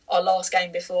our last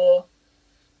game before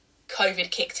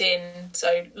COVID kicked in,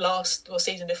 so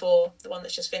season before the one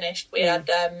that's just finished, we had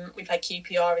we played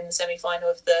QPR in the semi-final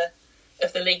of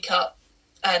the League Cup,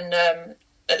 and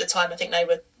at the time I think they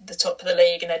were the top of the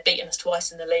league and they'd beaten us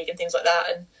twice in the league and things like that,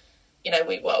 and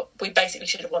we basically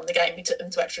should have won the game. We took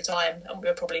them to extra time and we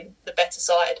were probably the better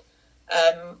side.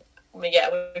 We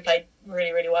played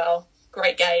really, really well.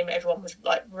 Great game, everyone was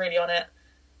like really on it.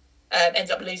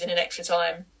 Ended up losing in extra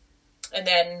time. And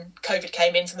then COVID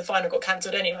came in, so the final got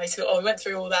cancelled anyway. So we went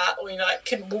through all that. We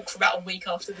couldn't walk for about a week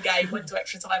after the game. Went to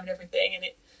extra time and everything, and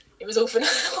it was all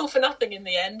for nothing in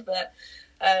the end. But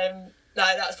no,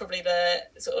 that's probably the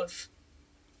sort of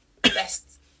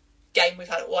best game we've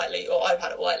had at Whyteleafe, or I've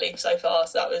had at Whyteleafe so far.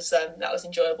 So that was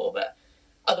enjoyable. But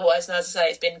otherwise, as I say,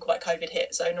 it's been quite COVID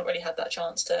hit, so not really had that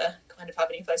chance to kind of have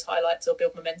any of those highlights or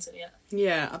build momentum yet.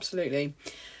 Yeah, absolutely.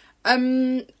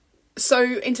 So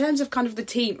in terms of kind of the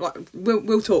team, like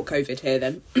we'll talk COVID here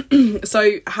then.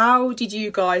 So how did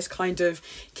you guys kind of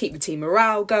keep the team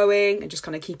morale going and just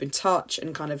kind of keep in touch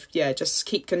and kind of, just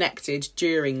keep connected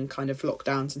during kind of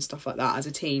lockdowns and stuff like that as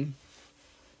a team?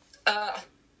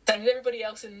 Thanks everybody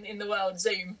else in the world,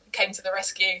 Zoom came to the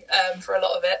rescue for a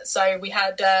lot of it. So we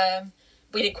had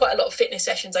we did quite a lot of fitness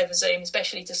sessions over Zoom,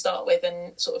 especially to start with,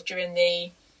 and sort of during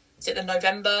the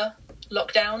November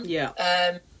lockdown.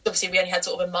 Yeah. Obviously we only had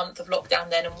sort of a month of lockdown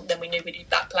then, and then we knew we'd be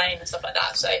back playing and stuff like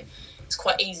that, so it's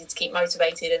quite easy to keep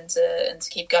motivated and to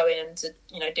keep going and to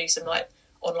do some like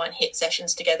online hit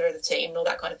sessions together as a team and all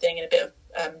that kind of thing, and a bit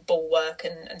of ball work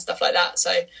and stuff like that.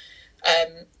 So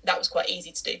that was quite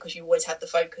easy to do because you always had the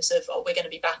focus of we're going to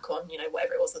be back on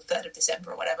whatever it was, the 3rd of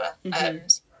December or whatever.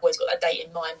 So always got that date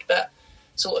in mind. But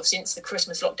sort of since the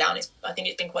Christmas lockdown, I think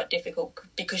it's been quite difficult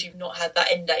because you've not had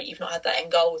that end date, you've not had that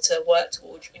end goal to work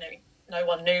towards. No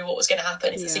one knew what was going to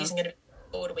happen. Is the season going to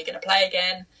be forward? Are we going to play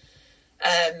again?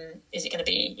 Is it going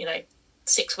to be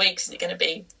 6 weeks? Is it going to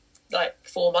be like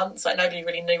 4 months? Like nobody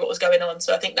really knew what was going on.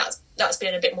 So I think that's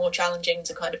been a bit more challenging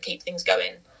to kind of keep things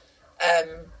going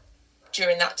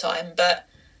during that time. But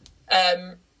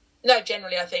no,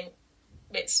 generally I think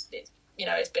it's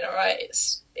been all right.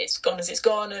 It's gone as it's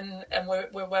gone, and we're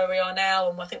where we are now.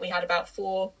 And I think we had about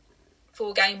four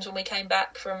games when we came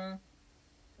back from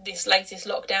this latest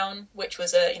lockdown, which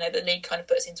was the league kind of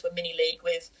put us into a mini league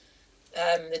with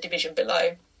the division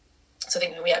below. So I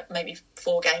think we had maybe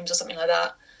 4 games or something like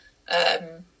that.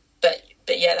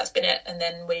 But yeah, that's been it. And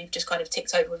then we've just kind of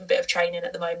ticked over with a bit of training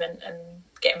at the moment and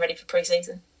getting ready for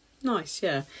pre-season. Nice,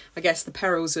 yeah. I guess the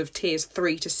perils of tiers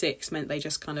 3 to 6 meant they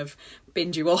just kind of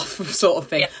binned you off, sort of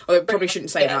thing. Or I probably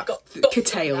shouldn't say that. Got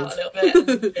curtailed. a little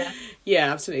bit. And, yeah.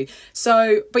 Yeah, absolutely.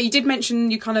 So, but you did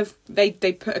mention you kind of they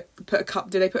put a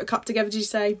cup. Did they put a cup together? Did you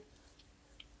say?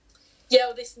 Yeah,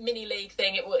 well, this mini league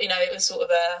thing. It was sort of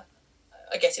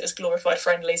I guess it was glorified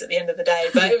friendlies at the end of the day,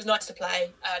 but it was nice to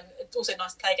play, and it's also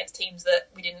nice to play against teams that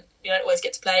we don't always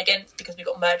get to play against because we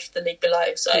got merged with the league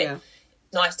below. So yeah.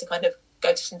 It's nice to kind of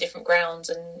go to some different grounds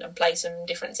and play some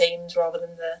different teams rather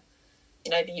than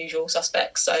the usual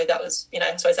suspects. So that was,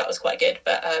 I suppose that was quite good.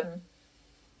 But I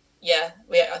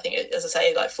think, as I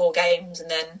say, like 4 games, and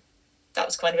then that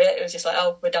was kind of it. It was just like,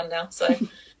 oh, we're done now. So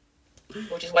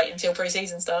we'll just wait until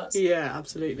pre-season starts. Yeah,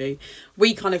 absolutely.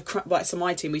 We kind of, so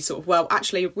my team,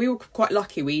 actually, we were quite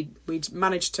lucky. We'd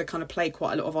managed to kind of play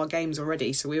quite a lot of our games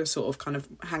already, so we were sort of kind of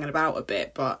hanging about a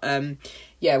bit. But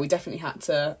yeah, we definitely had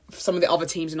to, some of the other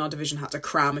teams in our division had to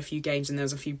cram a few games, and there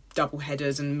was a few double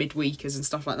headers and midweekers and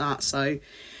stuff like that. So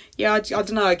yeah, I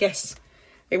don't know, I guess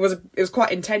it was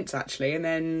quite intense actually. And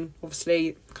then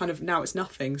obviously kind of now it's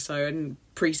nothing. So, and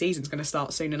pre-season's going to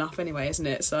start soon enough anyway, isn't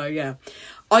it? So yeah.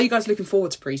 Are you guys looking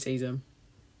forward to pre-season?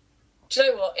 Do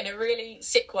you know what? In a really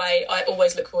sick way, I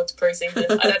always look forward to pre-season.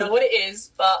 I don't know what it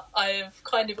is, but I've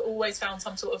kind of always found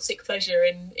some sort of sick pleasure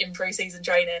in pre-season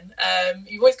training.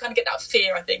 You always kind of get that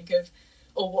fear, I think, of,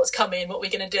 what's coming, what we're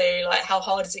going to do, like how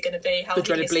hard is it going to be? How the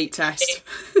dreaded bleep test.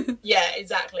 Yeah,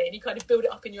 exactly. And you kind of build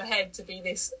it up in your head to be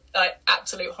this like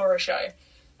absolute horror show.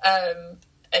 And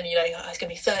it's going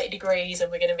to be 30 degrees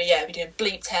and we're going to be doing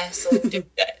bleep tests.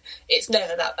 It's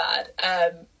never that bad.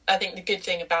 I think the good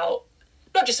thing about,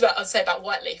 not just about, I'd say about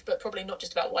Whiteleaf, but probably not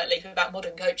just about Whiteleaf, about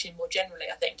modern coaching more generally,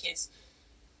 I think is,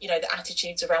 the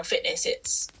attitudes around fitness.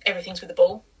 It's everything's with the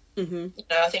ball. Mm-hmm.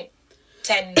 I think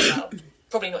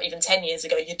probably not even 10 years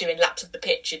ago, you're doing laps of the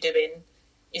pitch, you're doing,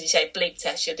 as you say, bleep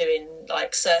tests, you're doing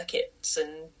like circuits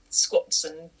and squats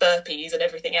and burpees and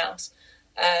everything else.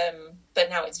 But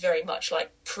now it's very much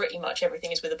like pretty much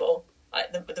everything is with the ball.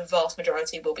 Like the vast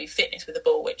majority will be fitness with the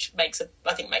ball, which makes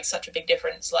such a big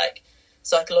difference, like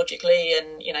psychologically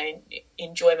and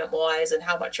enjoyment wise, and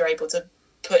how much you're able to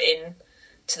put in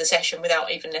to the session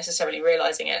without even necessarily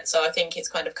realizing it. So I think it's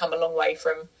kind of come a long way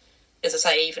from, as I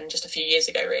say, even just a few years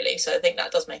ago, really. So I think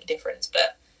that does make a difference.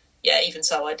 But yeah, even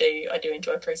so, I do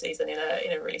enjoy pre-season in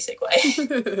a really sick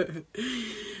way.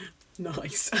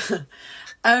 Nice.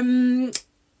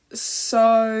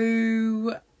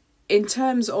 So in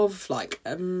terms of like,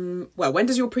 when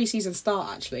does your pre-season start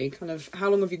actually? Kind of, how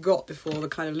long have you got before the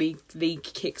kind of league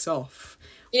kicks off?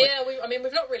 Yeah,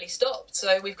 we've not really stopped.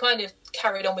 So we've kind of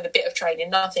carried on with a bit of training,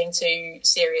 nothing too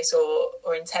serious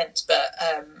or intense. But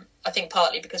I think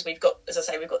partly because we've got, as I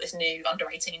say, we've got this new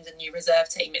under-18s and new reserve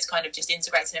team. It's kind of just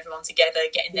integrating everyone together,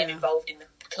 getting them involved in the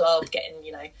club, getting,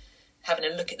 having a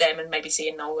look at them and maybe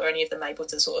seeing, are any of them able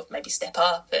to sort of maybe step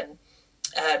up and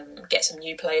get some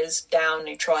new players down,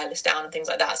 new trialists down and things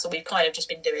like that. So we've kind of just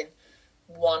been doing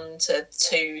 1 to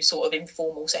 2 sort of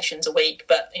informal sessions a week.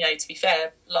 But, to be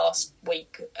fair, last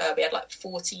week we had like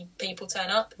 40 people turn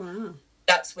up. Wow.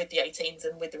 That's with the 18s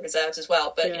and with the reserves as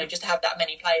well. But, just to have that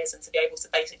many players and to be able to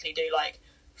basically do like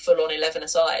full-on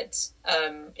 11-a-sides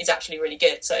is actually really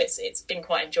good. So it's been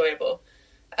quite enjoyable.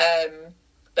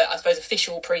 But I suppose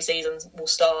official pre-seasons will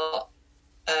start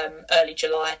early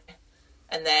July.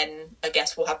 And then I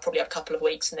guess we'll probably have a couple of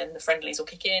weeks and then the friendlies will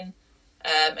kick in.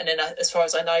 And then as far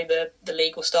as I know, the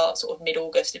league will start sort of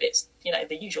mid-August if it's,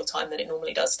 the usual time that it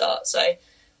normally does start. So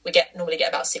we normally get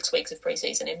about 6 weeks of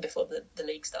pre-season in before the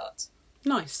league starts.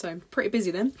 Nice. So pretty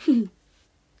busy then.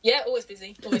 Yeah, always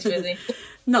busy.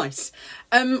 Nice.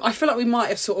 I feel like we might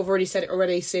have sort of already said it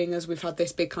already, seeing as we've had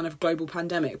this big kind of global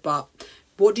pandemic, but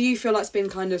what do you feel like's been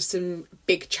kind of some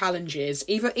big challenges,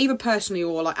 either personally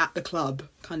or like at the club,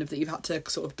 kind of that you've had to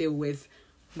sort of deal with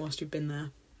whilst you've been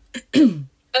there?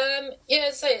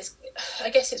 I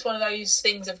guess it's one of those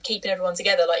things of keeping everyone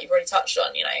together, like you've already touched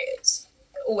on. It's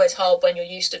always hard when you're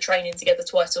used to training together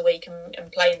twice a week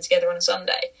and playing together on a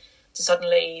Sunday to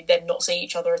suddenly then not see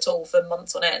each other at all for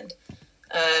months on end.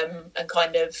 And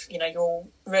kind of, you're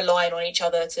relying on each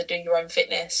other to do your own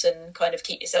fitness and kind of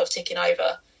keep yourself ticking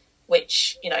over,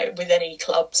 which, with any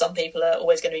club, some people are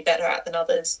always going to be better at than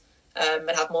others and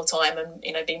have more time and,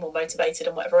 be more motivated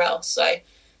and whatever else. So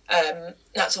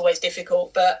that's always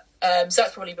difficult. But so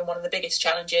that's probably been one of the biggest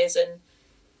challenges. And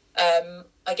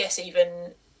I guess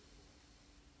even,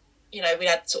 we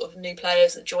had sort of new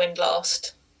players that joined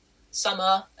last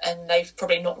summer and they've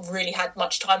probably not really had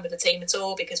much time with the team at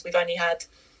all because we've only had,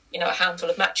 a handful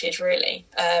of matches really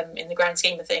in the grand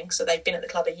scheme of things. So they've been at the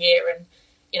club a year and,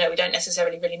 we don't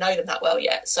necessarily really know them that well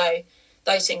yet. So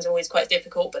those things are always quite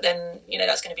difficult. But then,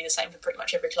 that's going to be the same for pretty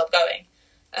much every club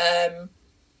going.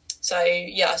 So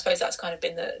yeah, I suppose that's kind of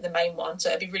been the main one. So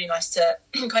it'd be really nice to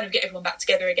kind of get everyone back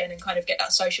together again and kind of get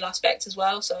that social aspect as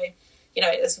well. So,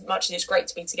 as much as it's great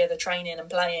to be together training and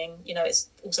playing, it's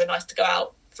also nice to go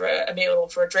out for a meal or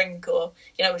for a drink, or,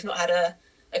 we've not had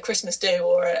a Christmas do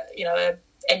or a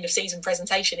end of season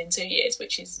presentation in 2 years,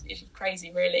 which is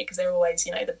crazy really, because they're always,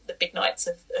 the big nights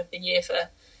of the year for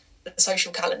the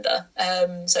social calendar.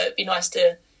 So it'd be nice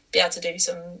to be able to do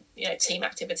some, team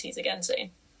activities again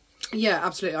soon. Yeah,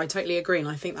 absolutely. I totally agree. And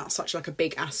I think that's such like a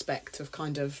big aspect of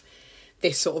kind of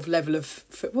this sort of level of,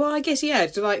 well, I guess, yeah,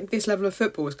 like this level of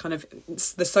football is kind of,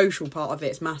 the social part of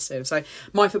it is massive. So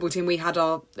my football team, we had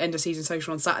our end of season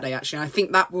social on Saturday, actually. I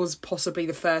think that was possibly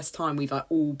the first time we'd like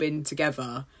all been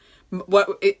together.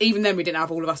 Well, even then we didn't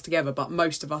have all of us together, but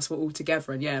most of us were all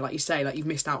together. And yeah, like you say, like you've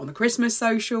missed out on the Christmas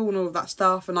social and all of that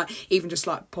stuff, and like even just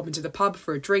like popping to the pub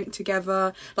for a drink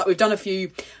together. Like we've done a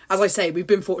few, as I say, we've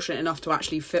been fortunate enough to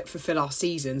actually fulfill our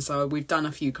season, so we've done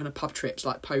a few kind of pub trips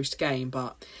like post game,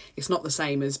 but it's not the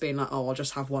same as being like, oh, I'll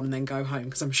just have one and then go home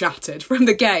because I'm shattered from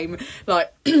the game.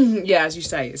 Like yeah, as you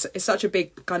say, it's such a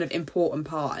big kind of important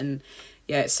part, and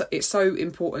yeah, it's so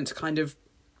important to kind of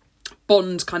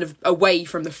bond kind of away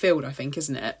from the field, I think,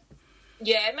 isn't it?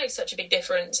 Yeah, it makes such a big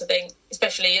difference, I think,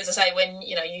 especially, as I say, when,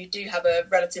 you do have a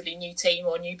relatively new team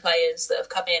or new players that have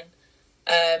come in,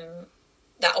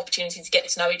 that opportunity to get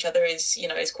to know each other is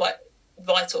quite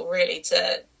vital, really,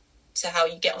 to how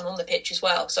you get on the pitch as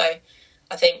well. So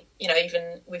I think,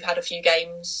 even we've had a few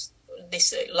games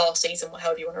this last season,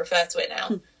 however you want to refer to it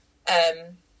now,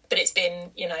 but it's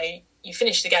been, you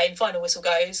finish the game, final whistle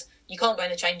goes, you can't go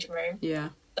in the changing room. Yeah.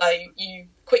 So you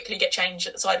quickly get changed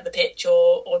at the side of the pitch,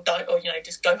 or don't, or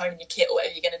just go home in your kit or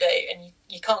whatever you're going to do. And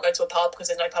you can't go to a pub because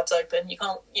there's no pubs open. You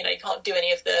can't do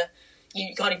any of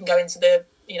you can't even go into the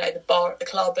the bar at the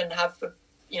club and have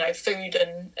food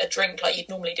and a drink like you'd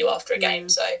normally do after a game.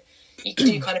 So you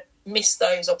do kind of miss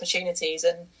those opportunities,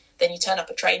 and then you turn up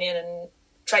at training and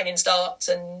training starts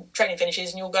and training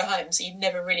finishes and you all go home. So you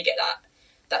never really get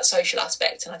that social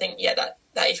aspect. And I think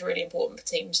that is really important for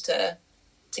teams to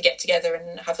get together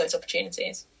and have those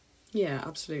opportunities. Yeah,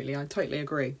 absolutely. I totally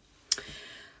agree.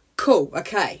 Cool.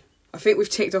 Okay. I think we've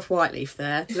ticked off Whiteleaf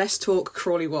there. Let's talk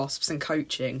Crawley Wasps and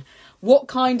coaching. When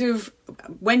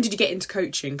did you get into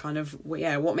coaching? Kind of,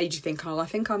 yeah, what made you think, I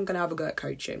think I'm going to have a go at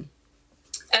coaching?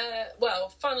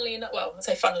 Funnily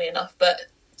enough, but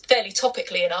fairly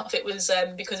topically enough, it was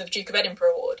because of Duke of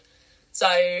Edinburgh Award. So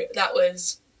that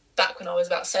was back when I was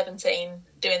about 17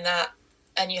 doing that.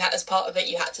 And as part of it,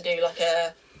 you had to do like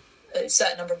a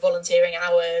certain number of volunteering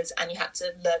hours, and you had to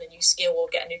learn a new skill or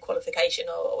get a new qualification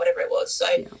or whatever it was. So,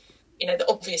 the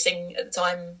obvious thing at the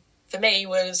time for me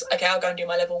was, okay, I'll go and do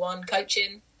my level 1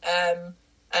 coaching, and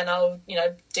I'll,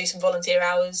 do some volunteer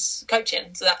hours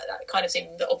coaching. So that kind of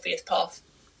seemed the obvious path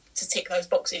to tick those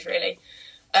boxes, really.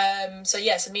 So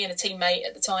me and a teammate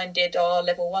at the time did our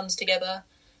level 1s together.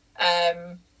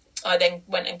 I then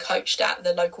went and coached at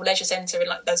the local leisure centre in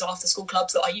like those after school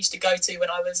clubs that I used to go to when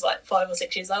I was like 5 or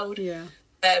 6 years old. Yeah.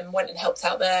 Went and helped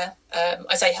out there.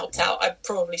 I say helped out, I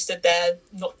probably stood there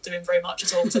not doing very much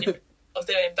at all because I didn't know what I was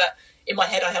doing, but in my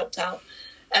head I helped out.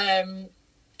 And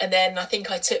then I think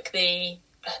I took the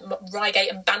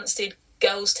Reigate and Banstead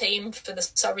girls team for the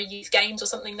Surrey Youth Games or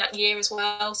something that year as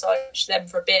well. So I coached them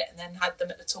for a bit and then had them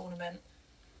at the tournament.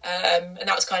 And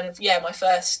that was kind of, my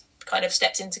first kind of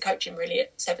steps into coaching really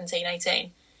at 17,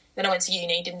 18. Then I went to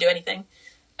uni, didn't do anything.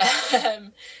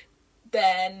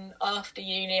 Then after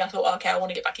uni, I thought, okay, I want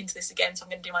to get back into this again, so I'm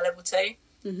going to do my level 2.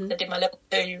 Mm-hmm. I did my level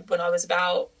 2 when I was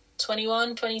about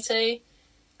 21, 22.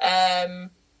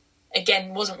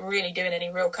 Again, wasn't really doing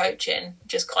any real coaching,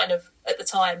 just kind of, at the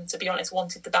time, to be honest,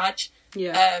 wanted the badge.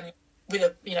 Yeah. With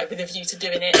a view to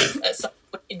doing it at some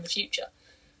point in the future.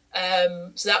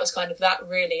 So that was kind of that,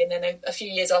 really. And then a few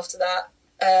years after that,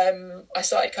 I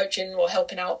started coaching or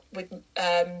helping out with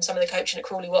some of the coaching at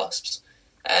Crawley Wasps.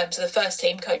 So the first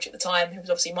team coach at the time, who was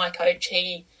obviously my coach,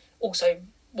 he also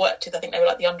worked with, I think they were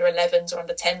like the under 11s or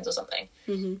under 10s or something.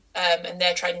 Mm-hmm. And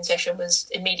their training session was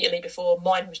immediately before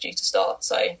mine was due to start.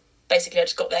 So basically I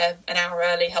just got there an hour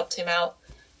early, helped him out,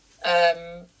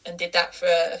 and did that for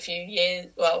a few years,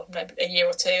 well, maybe a year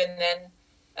or two, and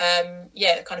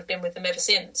then kind of been with them ever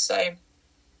since. So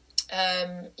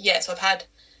so I've had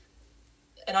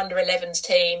an under 11s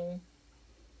team,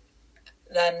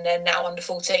 then they're now under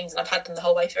 14s, and I've had them the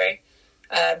whole way through.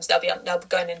 So they'll be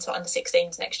going into under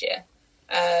 16s next year.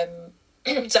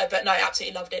 But no, I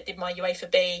absolutely loved it. Did my UEFA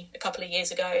B a couple of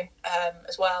years ago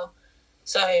as well.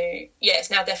 So yeah,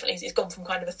 it's now definitely, it's gone from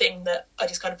kind of a thing that I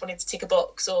just kind of wanted to tick a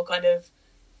box or kind of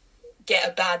get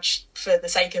a badge for the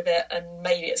sake of it, and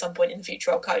maybe at some point in the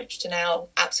future I'll coach, to now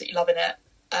absolutely loving it.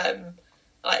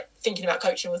 Like thinking about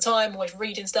coaching all the time, always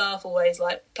reading stuff, always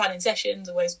like planning sessions,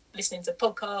 always listening to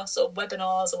podcasts or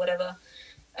webinars or whatever.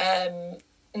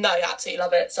 No, I absolutely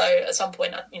love it. So at some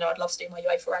point, I'd love to do my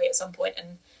UEFA8 at some point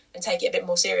and take it a bit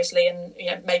more seriously, and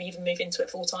maybe even move into it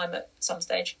full time at some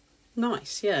stage.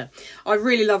 Nice, yeah. I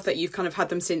really love that you've kind of had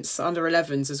them since under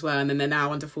 11s as well, and then they're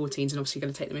now under 14s, and obviously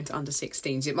going to take them into under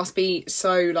 16s. It must be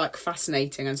so like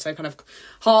fascinating and so kind of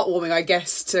heartwarming, I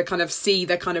guess, to kind of see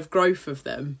the kind of growth of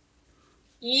them.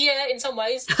 Yeah, in some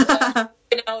ways.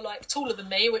 They're now like taller than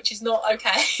me, which is not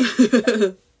okay.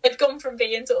 They've gone from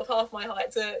being sort of half my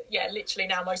height to, literally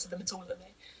now most of them are taller than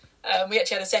me. We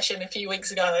actually had a session a few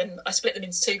weeks ago, and I split them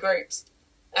into two groups.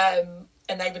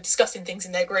 And they were discussing things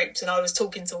in their groups, and I was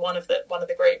talking to one of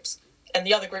the groups, and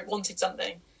the other group wanted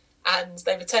something, and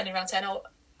they were turning around saying, "Oh,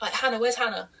 like Hannah, where's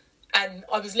Hannah?" And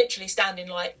I was literally standing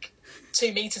like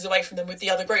 2 meters away from them with the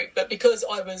other group, but because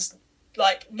I was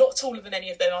like not taller than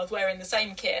any of them, I was wearing the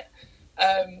same kit.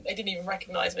 They didn't even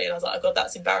recognise me, and I was like, "Oh God,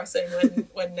 that's embarrassing."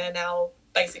 When they're now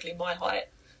basically my height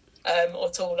or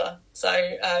taller.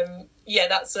 So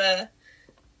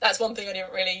that's one thing I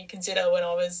didn't really consider when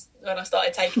I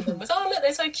started taking them, was, oh look,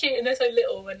 they're so cute and they're so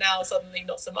little, and now suddenly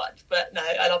not so much. But no,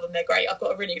 I love them, they're great. I've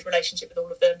got a really good relationship with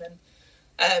all of them,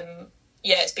 and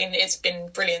it's been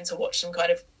brilliant to watch them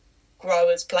kind of grow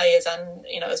as players and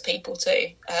as people too.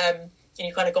 And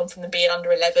you've kind of gone from them being under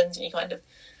 11s, and you kind of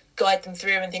guide them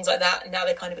through and things like that, and now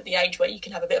they're kind of at the age where you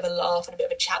can have a bit of a laugh and a bit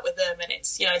of a chat with them, and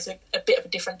it's it's a bit of a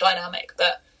different dynamic,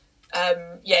 but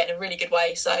in a really good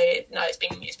way. So no,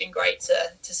 it's been great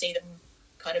to see them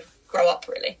kind of grow up,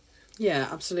 really. Yeah,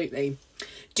 absolutely.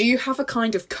 Do you have a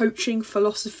kind of coaching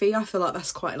philosophy? I feel like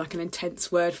that's quite like an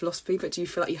intense word, philosophy, but do you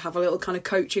feel like you have a little kind of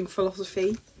coaching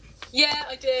philosophy? Yeah,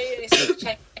 I do. It's always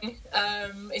changing.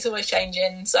 It's always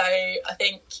changing. So I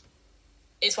think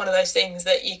it's one of those things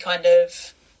that you kind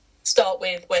of start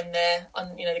with when they're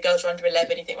the girls are under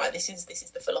 11. You think, right, this is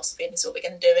the philosophy, and this is what we're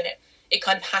going to do, and it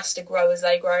kind of has to grow as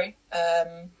they grow,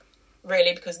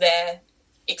 really, because their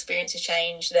experiences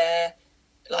change, their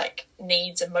like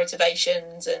needs and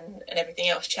motivations and everything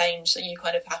else change. So you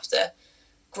kind of have to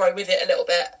grow with it a little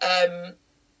bit.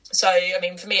 So I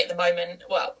mean, for me at the moment,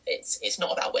 well, it's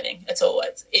not about winning at all.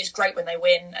 It's great when they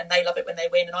win, and they love it when they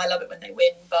win, and I love it when they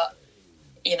win. But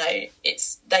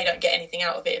they don't get anything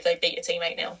out of it if they beat a team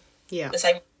 8-0. Yeah. The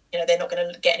same, they're not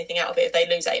going to get anything out of it if they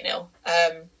lose 8-0.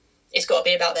 It's got to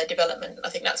be about their development. I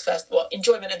think that's first.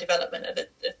 Enjoyment and development are the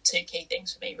two key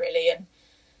things for me, really. And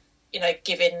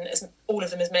giving all of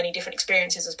them as many different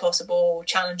experiences as possible,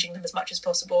 challenging them as much as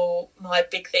possible. My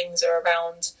big things are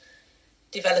around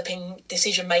developing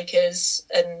decision makers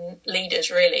and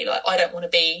leaders, really. Like, I don't want to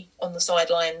be on the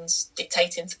sidelines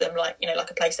dictating to them like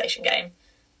a PlayStation game,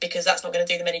 because that's not going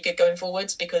to do them any good going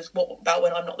forwards. Because what about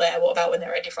when I'm not there? What about when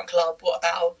they're at a different club? What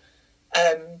about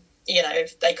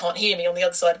if they can't hear me on the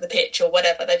other side of the pitch or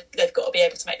whatever? They've got to be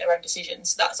able to make their own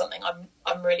decisions. That's something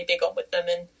I'm really big on with them,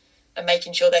 and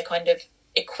making sure they're kind of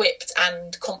equipped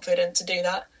and confident to do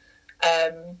that.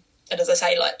 And as I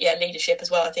say, leadership as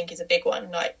well, I think is a big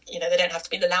one. Like, they don't have to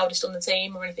be the loudest on the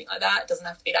team or anything like that. It doesn't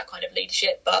have to be that kind of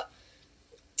leadership, but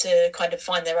to kind of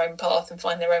find their own path and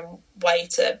find their own way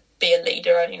to be a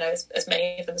leader, and as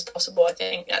many of them as possible. I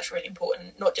think that's really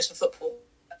important, not just for football,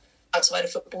 but outside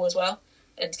of football as well,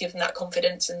 and to give them that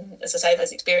confidence and, as I say,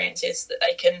 those experiences that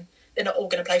they're not all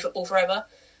going to play football forever.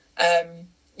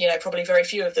 Probably very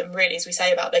few of them, really, as we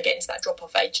say about, they're getting to that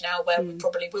drop-off age now where we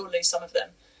probably will lose some of them.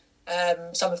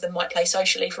 Some of them might play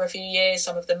socially for a few years.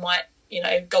 Some of them might,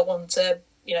 go on to,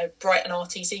 Brighton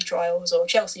RTC trials or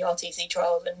Chelsea RTC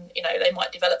trials, and, they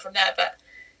might develop from there. But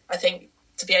I think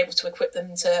to be able to equip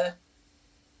them to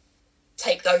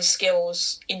take those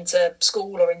skills into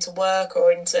school or into work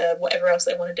or into whatever else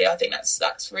they want to do, I think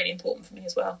that's really important for me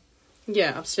as well.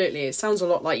 Yeah, absolutely. It sounds a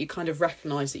lot like you kind of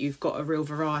recognise that you've got a real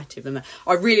variety of them there.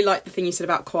 I really like the thing you said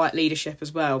about quiet leadership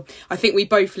as well. I think we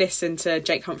both listened to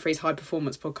Jake Humphrey's High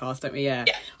Performance podcast, don't we? Yeah.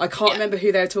 I can't remember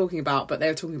who they were talking about, but they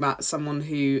were talking about someone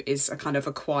who is a kind of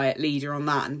a quiet leader on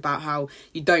that, and about how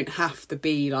you don't have to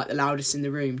be like the loudest in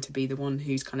the room to be the one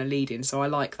who's kind of leading. So I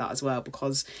like that as well,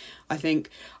 because I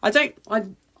think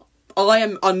I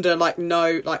am under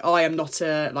I am not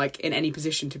in any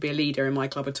position to be a leader in my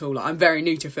club at all. Like, I'm very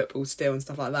new to football still and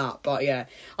stuff like that. But yeah,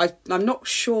 I'm not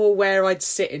sure where I'd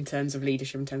sit in terms of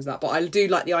leadership in terms of that. But I do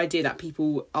like the idea that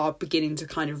people are beginning to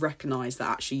kind of recognise that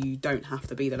actually you don't have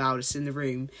to be the loudest in the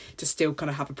room to still kind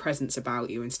of have a presence about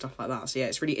you and stuff like that. So yeah,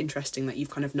 it's really interesting that you've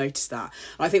kind of noticed that.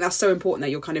 And I think that's so important that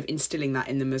you're kind of instilling that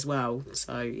in them as well.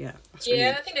 So yeah.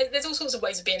 I think there's all sorts of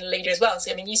ways of being a leader as well.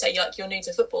 So I mean, you say you're new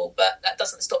to football, but that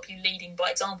doesn't stop you leading by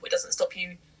example. It doesn't stop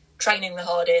you training the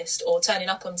hardest or turning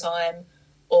up on time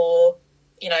or,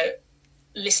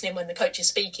 listening when the coach is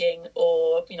speaking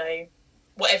or,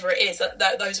 whatever it is.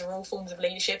 Those are all forms of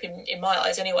leadership in my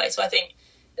eyes anyway. So I think,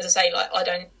 as I say,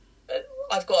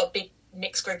 I've got a big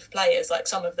mixed group of players. Like,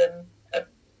 some of them are,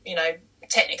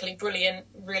 technically brilliant,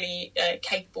 really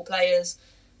capable players.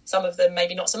 Some of them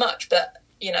maybe not so much, but,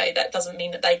 that doesn't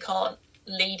mean that they can't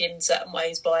lead in certain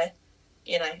ways by,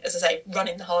 as I say,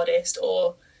 running the hardest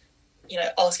or,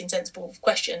 asking sensible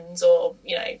questions or,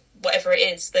 whatever it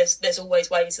is. There's always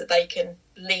ways that they can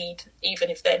lead, even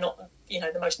if they're not,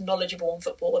 the most knowledgeable in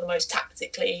football or the most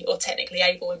tactically or technically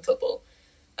able in football.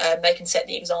 They can set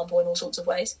the example in all sorts of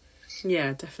ways.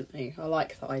 Yeah, definitely. I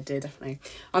like that idea, definitely.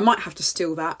 I might have to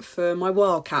steal that for my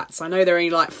Wildcats. I know they're only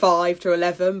 5 to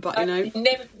 11, but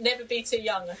Never be too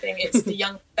young. I think it's the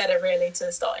young better, really,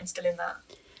 to start instilling that.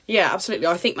 Yeah, absolutely.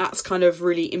 I think that's kind of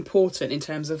really important in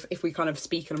terms of if we kind of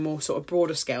speak on a more sort of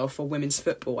broader scale for women's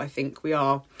football. I think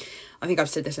I've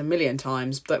said this a million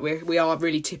times, but we are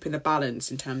really tipping the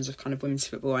balance in terms of kind of women's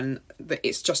football, and that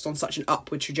it's just on such an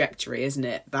upward trajectory, isn't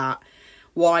it? That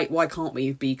why can't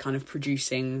we be kind of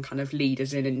producing kind of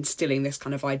leaders and instilling this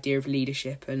kind of idea of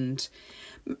leadership, and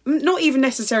not even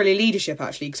necessarily leadership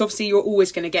actually, because obviously you're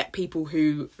always going to get people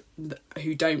who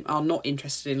are not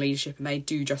interested in leadership and they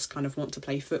do just kind of want to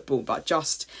play football, but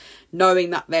just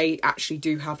knowing that they actually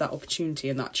do have that opportunity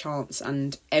and that chance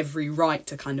and every right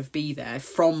to kind of be there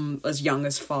from as young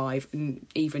as 5 and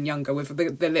even younger with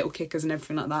the little kickers and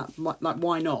everything like that. Like,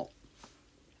 why not?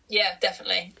 Yeah,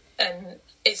 definitely. And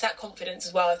it's that confidence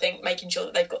as well, I think, making sure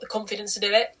that they've got the confidence to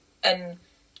do it and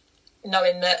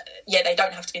knowing that, they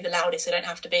don't have to be the loudest, they don't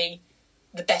have to be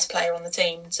the best player on the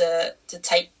team to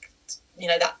take,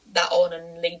 that on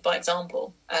and lead by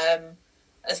example.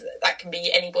 As that can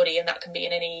be anybody and that can be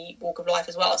in any walk of life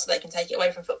as well. So they can take it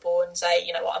away from football and say,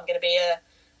 I'm going to be a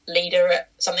leader at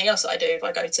something else that I do if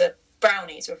I go to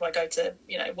Brownies or if I go to,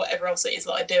 whatever else it is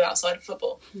that I do outside of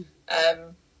football.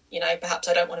 Perhaps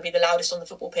I don't want to be the loudest on the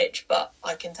football pitch, but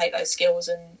I can take those skills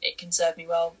and it can serve me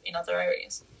well in other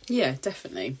areas. Yeah,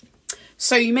 definitely.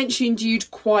 So you mentioned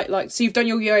you'd quite so you've done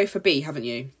your UEFA B, haven't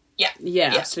you?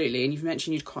 Yeah, absolutely. And you've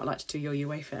mentioned you'd quite like to do your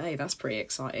UEFA A. That's pretty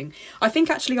exciting. I think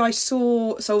actually I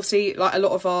saw, so obviously a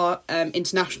lot of our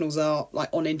internationals are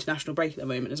on international break at the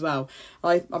moment as well.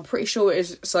 I'm pretty sure it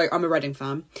is, so I'm a Reading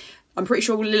fan. I'm pretty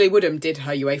sure Lily Woodham did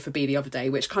her UEFA B the other day,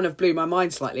 which kind of blew my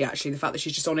mind slightly, actually, the fact that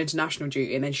she's just on international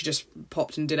duty and then she just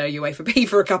popped and did her UEFA B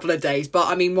for a couple of days. But,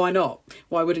 I mean, why not?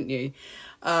 Why wouldn't you?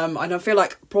 And I feel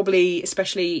like probably,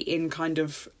 especially in kind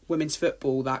of women's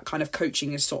football, that kind of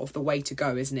coaching is sort of the way to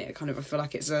go, isn't it? I feel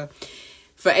like it's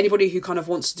for anybody who kind of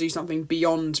wants to do something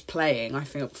beyond playing, I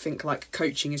think like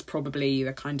coaching is probably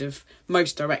the kind of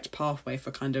most direct pathway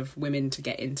for kind of women to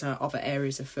get into other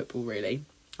areas of football, really.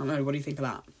 I don't know, what do you think of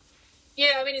that?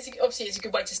 Yeah, I mean, obviously it's a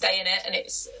good way to stay in it, and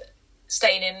it's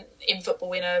staying in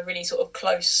football in a really sort of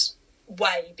close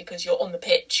way because you're on the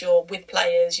pitch, you're with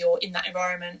players, you're in that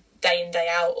environment day in, day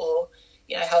out, or,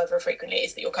 however frequently it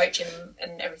is that you're coaching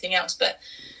and everything else. But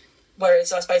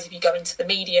whereas I suppose if you go into the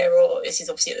media, or this is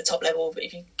obviously at the top level, but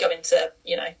if you go into,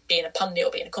 being a pundit or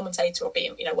being a commentator or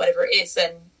being, whatever it is,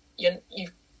 then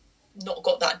you've not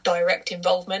got that direct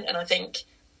involvement. And I think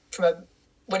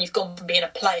when you've gone from being a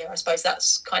player, I suppose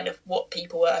that's kind of what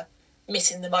people are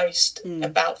missing the most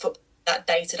about football, that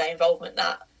day-to-day involvement,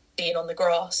 that being on the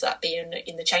grass, that being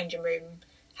in the changing room,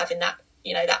 having that,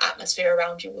 that atmosphere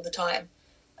around you all the time.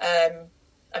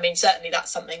 I mean, certainly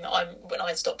that's something that when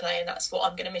I stop playing, that's what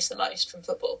I'm going to miss the most from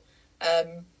football.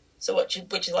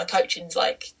 Which is why coaching's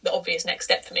like the obvious next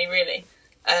step for me, really.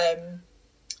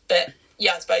 But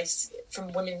yeah, I suppose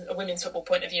from a women's football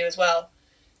point of view as well,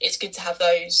 it's good to have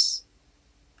those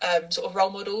sort of role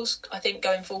models, I think,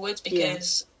 going forwards,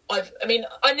 because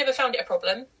I never found it a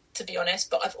problem, to be honest,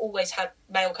 but I've always had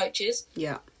male coaches.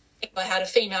 Yeah. I had a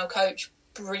female coach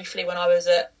briefly when I was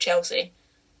at Chelsea,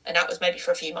 and that was maybe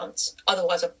for a few months.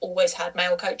 Otherwise, I've always had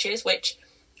male coaches, which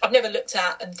I've never looked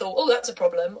at and thought, oh, that's a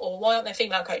problem, or why aren't there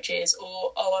female coaches,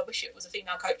 or, oh, I wish it was a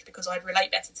female coach because I'd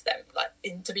relate better to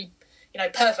them. To be,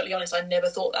 perfectly honest, I never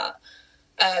thought that.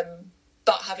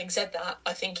 But having said that,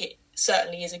 I think it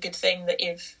certainly is a good thing that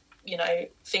if, you know,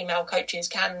 female coaches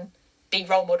can be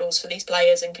role models for these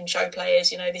players and can show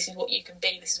players, you know, this is what you can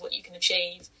be, this is what you can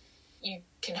achieve. You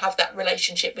can have that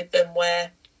relationship with them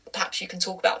where perhaps you can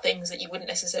talk about things that you wouldn't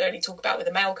necessarily talk about with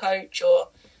a male coach, or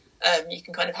you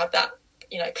can kind of have that,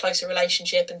 you know, closer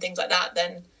relationship and things like that.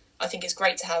 Then I think it's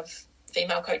great to have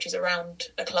female coaches around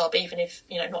a club, even if,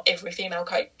 you know, not every female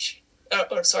coach,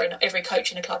 not every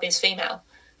coach in a club is female.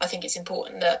 I think it's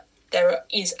important that there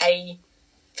is a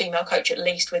female coach at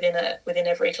least within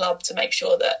every club to make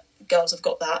sure that girls have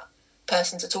got that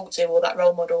person to talk to, or that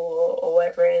role model, or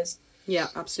whatever it is. Yeah,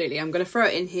 absolutely. I'm going to throw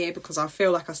it in here because I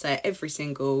feel like I say it every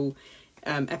single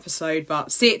episode,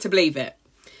 but see it to believe it.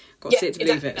 Got to see it to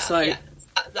believe it. That. So yeah,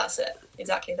 that's it.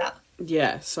 Exactly that.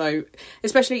 Yeah, so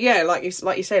especially, like you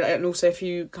say, and also if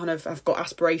you kind of have got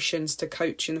aspirations to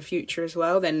coach in the future as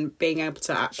well, then being able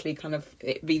to actually kind of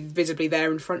be visibly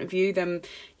there in front of you, then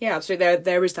yeah, absolutely,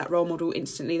 there is that role model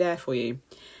instantly there for you.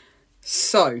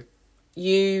 So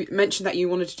you mentioned that you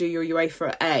wanted to do your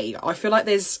UEFA A. I feel like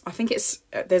there's a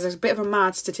bit of a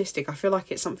mad statistic. I feel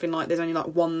like it's something like there's only like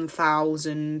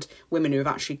 1,000 women who have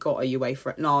actually got a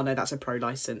UEFA. No, that's a pro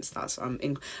license. That's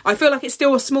I feel like it's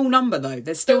still a small number though.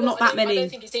 There's still not that many. I don't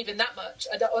think it's even that much.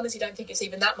 Honestly don't think it's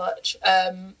even that much.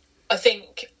 I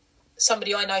think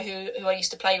somebody I know who I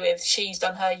used to play with, she's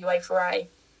done her UEFA A,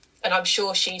 and I'm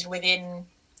sure she's within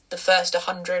the first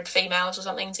 100 females or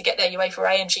something to get their UEFA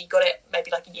A, and she got it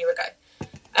maybe like a year ago.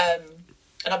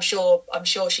 And I'm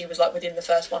sure she was like within the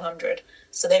first 100.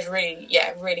 So there's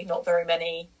really not very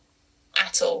many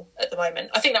at all at the moment.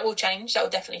 I think that will change. That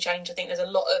will definitely change. I think there's a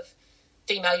lot of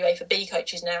female UEFA B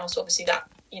coaches now. So obviously that,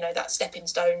 you know, that stepping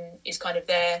stone is kind of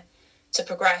there to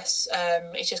progress.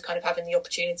 It's just kind of having the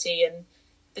opportunity. And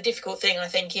the difficult thing I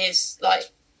think is,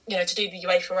 like, you know, to do the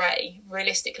UEFA A,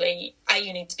 realistically,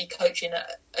 you need to be coaching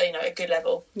at, you know, a good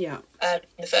level. Yeah. In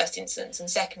the first instance, and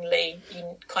secondly,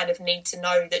 you kind of need to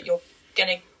know that you're going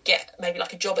to get maybe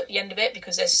like a job at the end of it,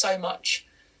 because there's so much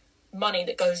money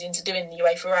that goes into doing the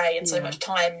UEFA A and so much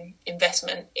time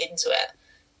investment into it,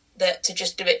 that to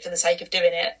just do it for the sake of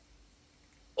doing it,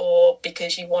 or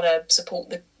because you want to support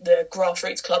the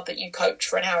grassroots club that you coach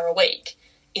for an hour a week,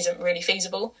 isn't really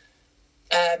feasible.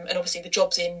 And obviously the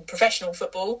jobs in professional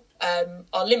football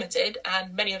are limited,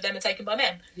 and many of them are taken by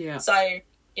men. Yeah. So,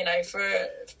 you know,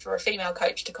 for a female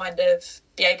coach to kind of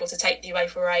be able to take the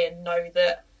UEFA A and know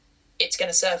that it's going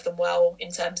to serve them well in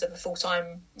terms of a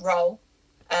full-time role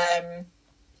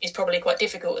is probably quite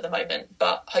difficult at the moment.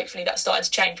 But hopefully that's starting to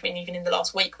change. I mean, even in the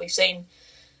last week, we've seen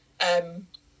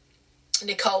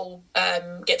Nicole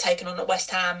get taken on at West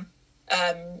Ham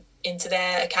into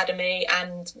their academy,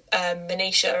 and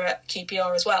Manisha at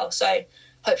QPR as well. So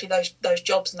hopefully those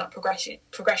jobs and that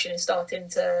progression is starting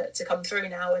to come through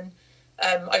now, and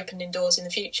opening doors in the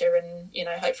future. And, you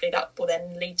know, hopefully that will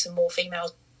then lead to more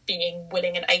females being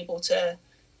willing and able to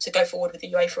go forward with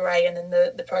the UEFA A and then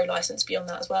the pro licence beyond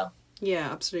that as well.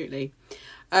 Yeah, absolutely.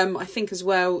 I think as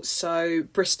well, so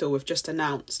Bristol have just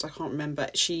announced, I can't remember,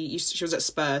 she was at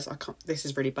Spurs. This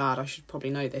is really bad, I should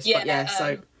probably know this. Yeah, but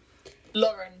so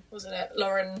Lauren, wasn't it?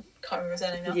 Lauren, can't remember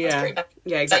her name now. Yeah, that's pretty bad.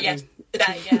 Yeah, exactly. But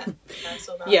today, I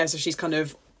saw that. Yeah, so she's kind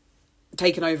of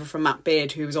taken over from Matt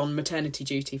Beard, who was on maternity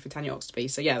duty for Tanya Oxtoby.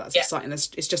 So yeah, that's exciting. It's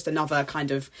just another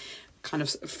kind of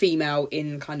female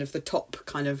in kind of the top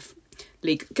kind of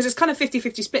league, because it's kind of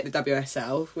 50-50 split, the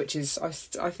WSL, which is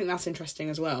I think that's interesting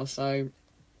as well. So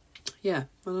yeah,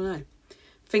 I don't know,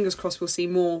 fingers crossed we'll see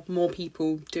more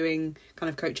people doing kind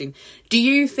of coaching. Do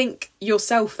you think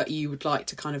yourself that you would like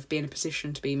to kind of be in a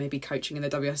position to be maybe coaching in the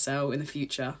WSL in the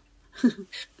future?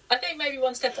 I think maybe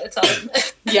one step at a time.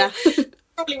 Yeah.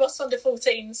 Probably what's under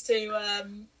 14s to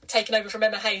taking over from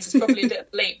Emma Hayes is probably a bit of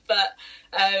a leap, but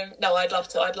no, I'd love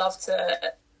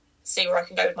to see where I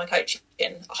can go with my coaching.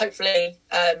 Hopefully,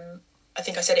 I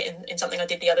think I said it in something I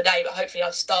did the other day, but hopefully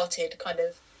I've started kind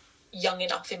of young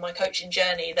enough in my coaching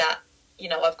journey that, you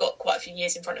know, I've got quite a few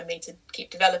years in front of me to keep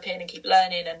developing and keep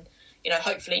learning, and, you know,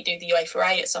 hopefully do the UEFA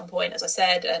A at some point, as I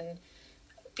said, and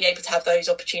be able to have those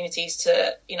opportunities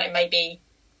to, you know, maybe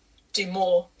do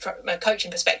more from a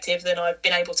coaching perspective than I've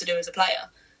been able to do as a player.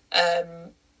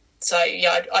 So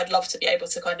yeah, I'd love to be able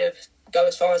to kind of go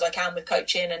as far as I can with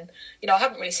coaching. And, you know, I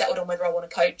haven't really settled on whether I want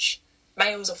to coach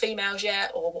males or females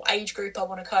yet, or what age group I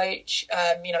want to coach.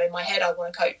 You know, in my head I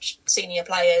want to coach senior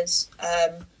players,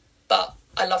 but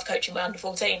I love coaching my under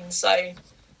 14s. So,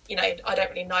 you know, I don't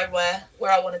really know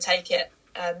where I want to take it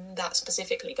that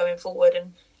specifically going forward.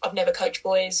 And I've never coached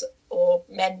boys or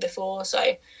men before,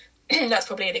 so that's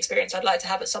probably an experience I'd like to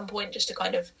have at some point, just to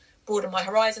kind of broaden my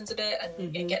horizons a bit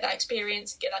and get that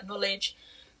experience, get that knowledge.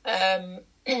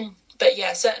 But But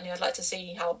yeah, certainly I'd like to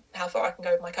see how far I can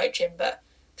go with my coaching. But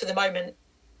for the moment,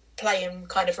 playing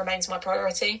kind of remains my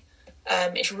priority.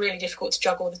 It's really difficult to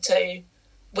juggle the two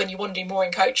when you want to do more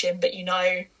in coaching, but you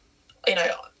know,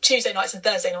 Tuesday nights and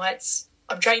Thursday nights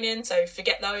I'm training, so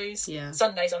forget those. Yeah.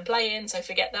 Sundays I'm playing, so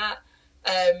forget that.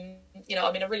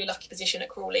 I'm in a really lucky position at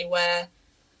Crawley where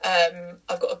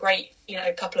I've got a great,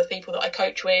 couple of people that I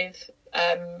coach with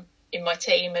in my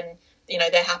team, and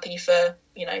they're happy for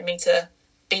me to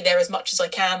be there as much as I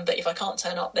can. But if I can't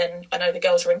turn up, then I know the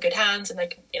girls are in good hands, and they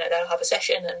can, they'll have a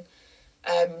session,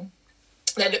 and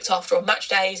they're looked after on match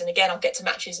days. And again, I'll get to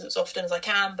matches as often as I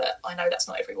can, but I know that's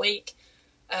not every week.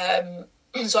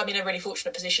 So I'm in a really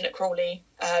fortunate position at Crawley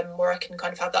where I can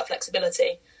kind of have that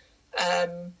flexibility.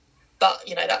 But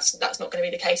that's not going to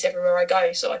be the case everywhere I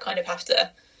go. So I kind of have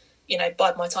to,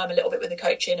 bide my time a little bit with the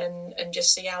coaching and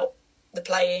just see out the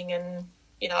playing. And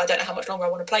I don't know how much longer I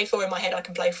want to play for. In my head, I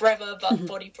can play forever, but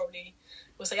body probably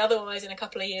will say otherwise in a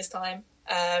couple of years' time.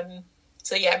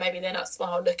 So yeah, maybe then that's when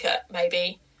I'll look at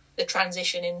maybe the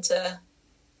transition into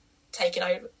taking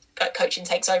over. Coaching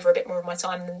takes over a bit more of my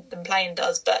time than playing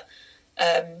does. But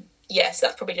yes,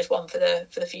 that's probably just one for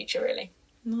the future, really.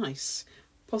 Nice.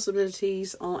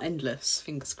 Possibilities are endless,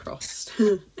 fingers crossed.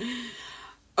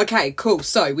 Okay, cool.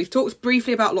 So we've talked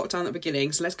briefly about lockdown at the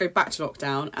beginning, so let's go back to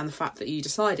lockdown and the fact that you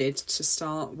decided to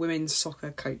start women's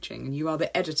soccer coaching, and you are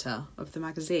the editor of the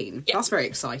magazine. Yeah. That's very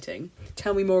exciting.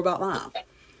 Tell me more about that.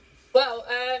 Well,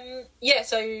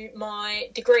 so my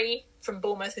degree from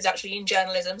Bournemouth is actually in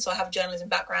journalism, so I have a journalism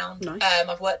background. Nice.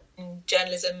 I've worked in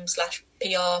journalism /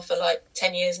 PR for like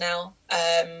 10 years now,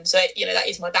 so that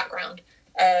is my background.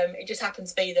 It just happened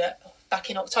to be that back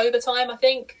in October time, I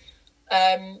think,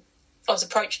 I was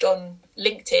approached on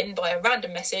LinkedIn by a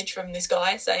random message from this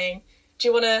guy saying, do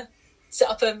you want to set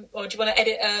up do you want to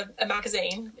edit a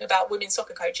magazine about women's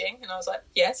soccer coaching? And I was like,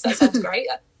 yes, that sounds great.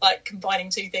 Like combining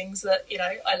two things that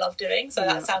I love doing, so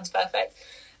that sounds perfect.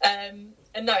 And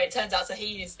no, it turns out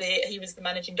he was the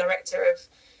managing director of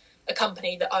a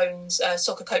company that owns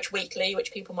Soccer Coach Weekly,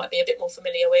 which people might be a bit more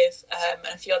familiar with,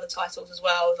 and a few other titles as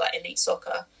well, like Elite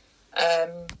Soccer,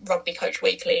 Rugby Coach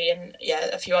Weekly, and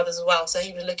a few others as well. So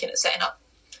he was looking at setting up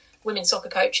women's soccer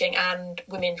coaching and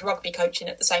women's rugby coaching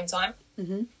at the same time.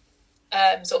 Mm-hmm.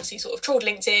 So obviously sort of trawled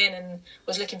LinkedIn and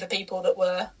was looking for people that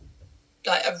were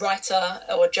like a writer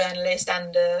or a journalist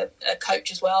and a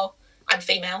coach as well, and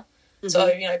female. Mm-hmm.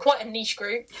 So, quite a niche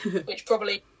group, which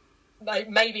probably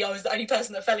maybe I was the only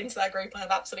person that fell into that group. I have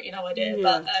absolutely no idea. Yeah.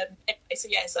 But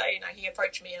anyway, so he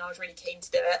approached me and I was really keen to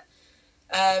do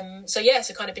it.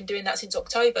 So kind of been doing that since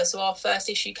October. So our first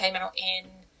issue came out in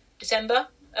December.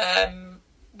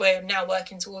 We're now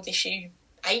working towards issue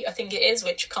 8, I think it is,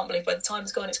 which I can't believe where the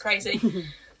time's gone. It's crazy.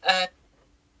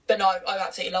 But no, I've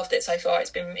absolutely loved it so far.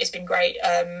 It's been great.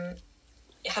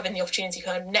 Having the opportunity to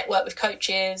kind of network with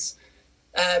coaches.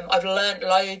 I've learned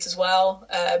loads as well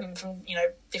from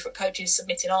different coaches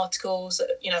submitting articles that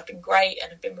have been great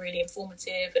and have been really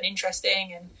informative and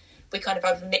interesting. And we kind of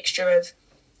have a mixture of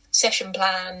session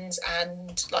plans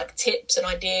and like tips and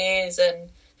ideas and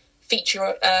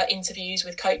feature interviews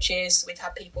with coaches. We've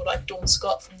had people like Dawn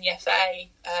Scott from the FA.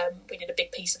 We did a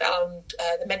big piece about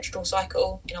the menstrual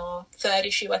cycle in our 3rd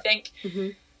issue, I think.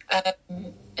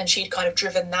 Mm-hmm. And she'd kind of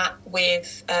driven that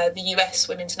with the US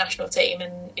women's national team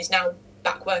and is now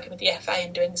back working with the FA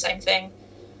and doing the same thing.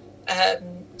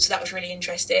 So that was really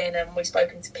interesting. And we've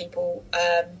spoken to people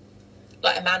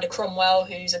like Amanda Cromwell,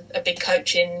 who's a big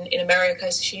coach in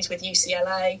America. So she's with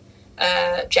UCLA.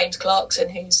 James Clarkson,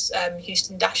 who's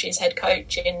Houston Dash's head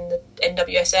coach in the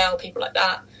NWSL, people like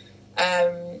that.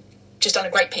 Just done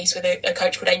a great piece with a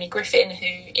coach called Amy Griffin,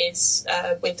 who is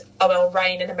with OL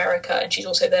Reign in America, and she's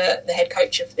also the head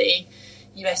coach of the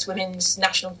US women's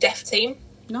national deaf team.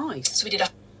 Nice. So we did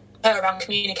her around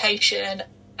communication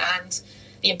and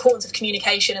the importance of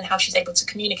communication and how she's able to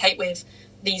communicate with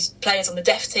these players on the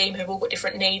deaf team who've all got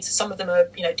different needs. Some of them are,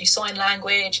 do sign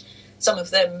language. Some of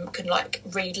them can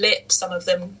read lips. Some of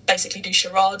them basically do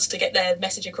charades to get their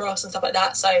message across and stuff like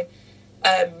that. So,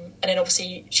 and then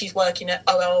obviously she's working at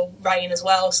OL Reign as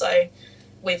well. So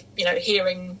with,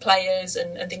 hearing players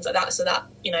and things like that. So that,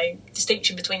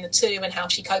 distinction between the two and how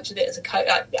she copes with it as a coach,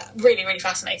 really, really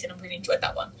fascinating. I really enjoyed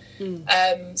that one.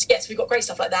 So we've got great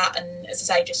stuff like that. And as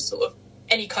I say, just sort of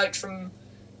any coach from,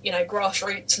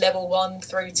 grassroots level 1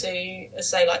 through to,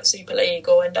 as I say, like Super League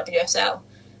or NWSL,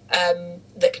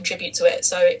 that contribute to it.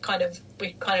 So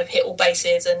we kind of hit all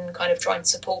bases and kind of try and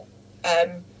support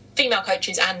female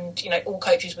coaches and all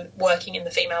coaches working in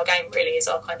the female game really is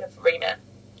our kind of remit.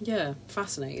 Yeah,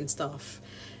 fascinating stuff.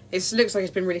 It looks like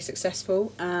it's been really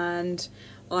successful, and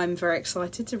I'm very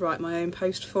excited to write my own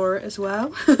post for it as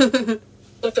well. Look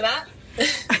at that.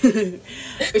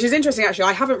 Which is interesting, actually.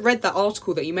 I haven't read that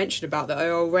article that you mentioned about the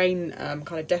Earl Rain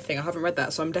kind of death thing. I haven't read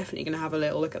that, so I'm definitely going to have a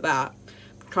little look at that.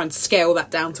 Try and scale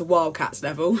that down to Wildcats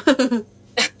level.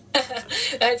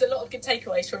 There's a lot of good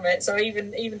takeaways from it. So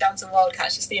even down to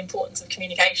Wildcats, just the importance of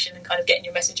communication and kind of getting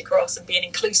your message across and being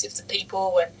inclusive to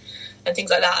people and things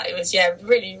like that. It was,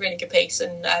 really, really good piece.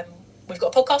 And we've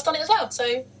got a podcast on it as well.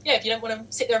 So, if you don't want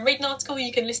to sit there and read an article,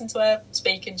 you can listen to her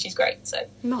speak, and she's great. So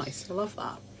nice. I love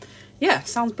that. Yeah,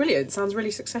 sounds brilliant. Sounds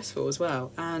really successful as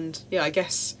well. And, I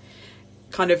guess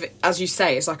kind of, as you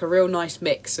say, it's like a real nice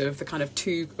mix of the kind of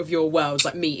two of your worlds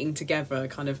like meeting together.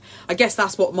 Kind of, I guess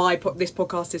that's what this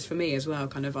podcast is for me as well.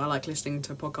 Kind of, I like listening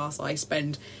to podcasts. I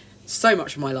spend so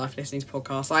much of my life listening to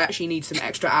podcasts. I actually need some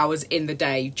extra hours in the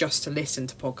day just to listen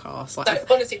to podcasts.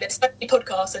 Honestly, there's so many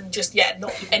podcasts and just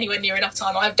not anywhere near enough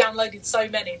time. I've downloaded so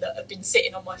many that have been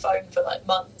sitting on my phone for like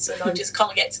months, and I just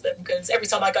can't get to them because every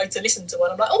time I go to listen to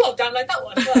one, I'm like, oh, I'll download that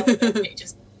one as well. And it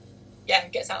just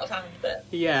gets out of hand. But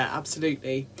yeah,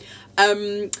 absolutely.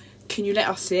 Can you let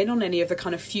us in on any of the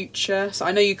kind of future? So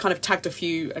I know you kind of tagged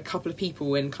a couple of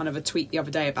people in kind of a tweet the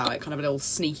other day about it, kind of a little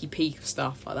sneaky peek of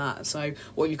stuff like that. So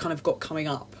what have you kind of got coming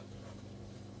up?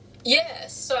 Yeah,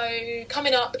 so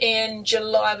coming up in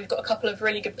July, we've got a couple of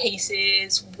really good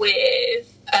pieces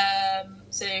with,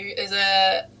 so there's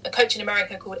a coach in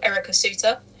America called Erica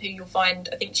Suter, who you'll find,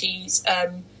 I think she's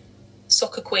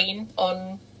Soccer Queen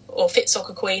or Fit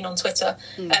Soccer Queen on Twitter.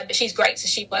 But she's great, so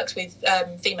she works with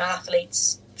female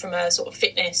athletes from a sort of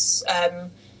fitness,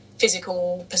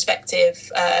 physical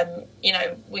perspective.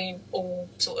 We all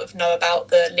sort of know about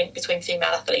the link between female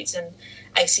athletes and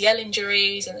ACL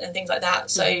injuries and things like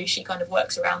that. So she kind of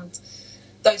works around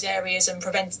those areas and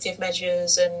preventative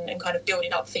measures and kind of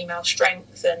building up female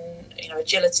strength and,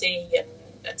 agility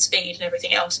and speed and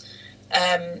everything else.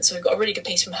 So we've got a really good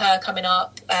piece from her coming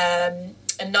up.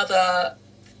 Another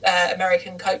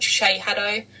American coach, Shay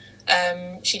Haddo.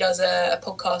 She does a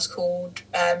podcast called,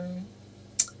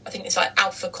 I think it's like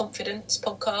Alpha Confidence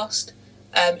podcast.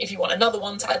 If you want another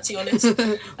one to add to your list.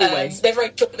 Always.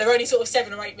 They're only sort of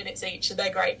 7 or 8 minutes each, so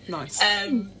they're great. Nice.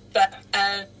 So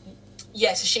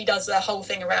she does the whole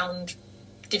thing around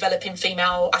developing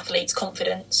female athletes'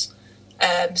 confidence.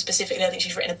 Specifically, I think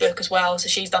she's written a book as well, so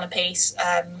she's done a piece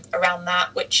around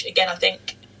that, which again, I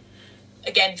think,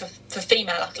 for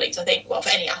female athletes, I think, well, for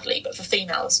any athlete, but for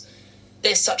females,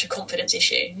 there's such a confidence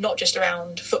issue, not just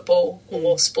around football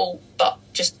or sport, but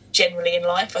just generally in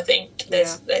life. I think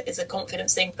there's a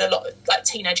confidence thing for a lot of, like,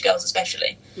 teenage girls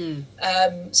especially.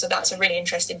 So that's a really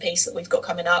interesting piece that we've got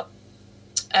coming up.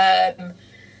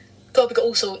 We've got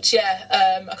all sorts,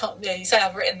 I can't really say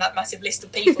I've written that massive list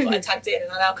of people that I tagged in,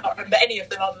 and I now can't remember any of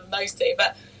them other than those two,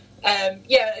 but as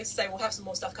I say, we'll have some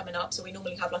more stuff coming up. So we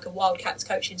normally have like a Wildcats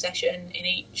coaching session in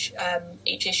each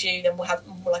issue. Then we'll have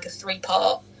more like a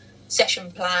 3-part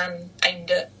session plan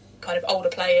aimed at kind of older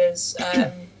players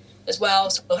as well.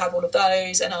 So we'll have all of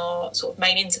those, and our sort of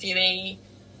main interviewee,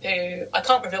 who I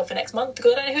can't reveal for next month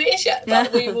because I don't know who it is yet,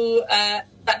 but we will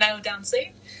that nailed down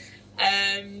soon.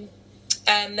 And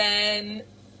then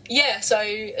so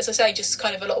as I say, just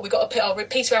kind of a lot. We've got a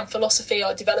piece around philosophy,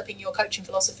 or developing your coaching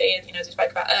philosophy, as we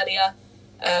spoke about earlier.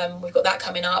 We've got that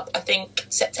coming up. I think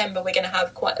September we're going to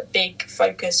have quite a big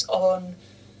focus on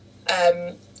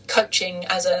coaching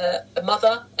as a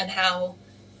mother, and how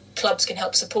clubs can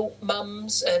help support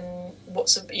mums, and what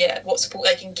support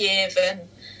they can give,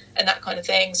 and that kind of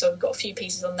thing. So we've got a few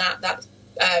pieces on that. That's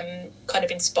kind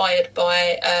of inspired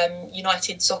by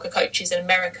United Soccer Coaches in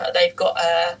America. They've got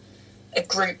a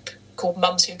group called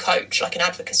Mums Who Coach, like an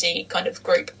advocacy kind of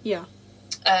group. Yeah.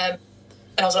 And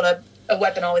I was on a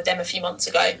webinar with them a few months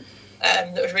ago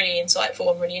that was really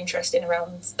insightful and really interesting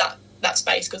around that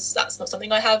space, because that's not something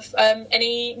I have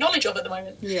any knowledge of at the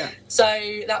moment. Yeah. So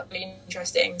that was really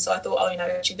interesting. So I thought,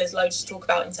 actually there's loads to talk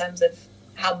about in terms of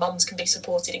how mums can be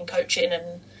supported in coaching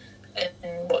and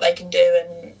what they can do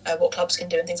and what clubs can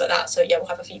do and things like that. So we'll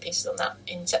have a few pieces on that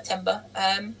in September.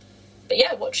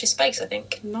 But watch your space, I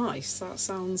think. Nice. That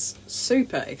sounds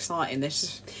super exciting.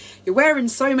 You're wearing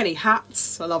so many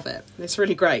hats. I love it. It's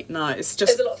really great. No, it's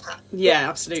just... There's a lot of hats. Yeah,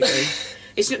 absolutely.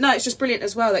 It's just brilliant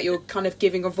as well that you're kind of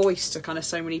giving a voice to kind of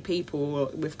so many people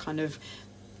with kind of,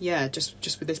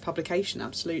 just with this publication.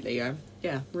 Absolutely.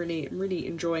 Really, really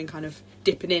enjoying kind of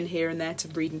dipping in here and there to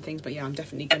reading things. But I'm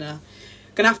definitely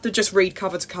gonna have to just read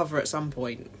cover to cover at some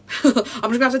point. I'm just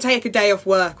gonna have to take a day off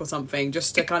work or something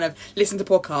just to kind of listen to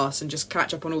podcasts and just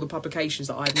catch up on all the publications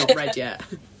that I've not read yet.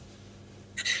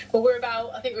 Well, we're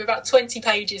about 20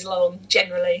 pages long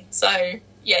generally, so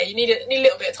you need a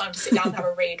little bit of time to sit down and have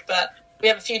a read, but we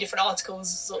have a few different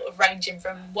articles, sort of ranging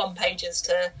from 1 pages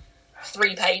to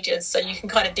 3 pages, so you can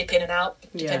kind of dip in and out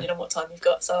depending on what time you've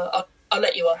got. So I'll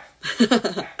let you on.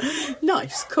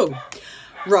 Nice, cool.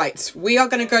 Right, we are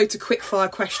going to go to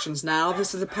quickfire questions now.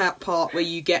 This is the part where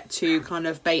you get to kind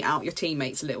of bait out your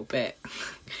teammates a little bit.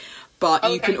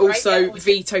 But you can also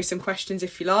veto some questions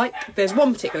if you like. There's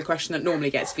one particular question that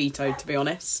normally gets vetoed, to be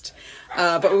honest.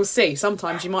 But we'll see.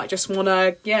 Sometimes you might just want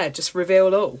to, just reveal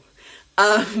it all.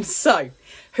 So,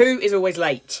 who is always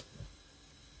late?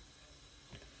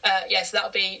 So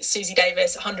that'll be Susie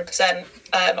Davis, 100%.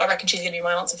 I reckon she's going to be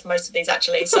my answer for most of these,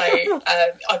 actually. So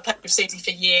I've played with Susie for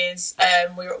years.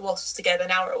 We were at Wasps together,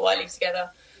 now we're at Whiteleaf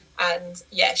together. And,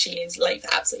 she is late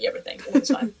for absolutely everything all the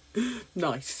time.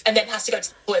 Nice. And then has to go to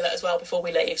the toilet as well before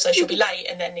we leave. So she'll be late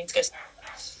and then need to go to...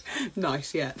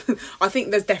 Nice, yeah. I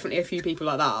think there's definitely a few people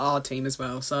like that at our team as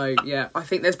well. So, I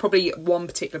think there's probably one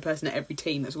particular person at every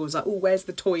team that's always like, oh, where's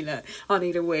the toilet? I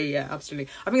need a wee. Yeah,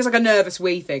 absolutely. I think it's like a nervous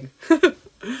wee thing. She'll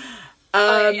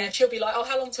be like, oh,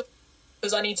 how long till...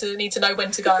 Because I need to know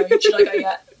when to go. Should I go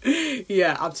yet?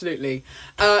 Yeah, absolutely.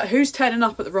 Who's turning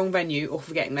up at the wrong venue or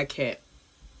forgetting their kit?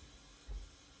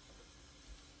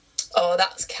 Oh,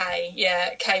 that's Kay.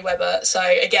 Yeah, Kay Webber. So,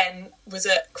 again, was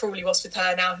at Crawley Wasp with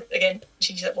her. Now, again,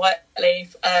 she's at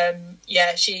Whiteleaf.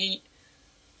 She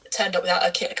turned up without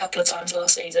her kit a couple of times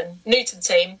last season. New to the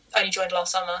team, only joined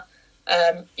last summer.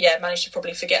 Managed to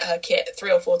probably forget her kit 3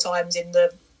 or 4 times in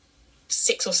the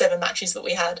 6 or 7 matches that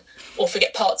we had, or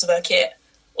forget parts of her kit,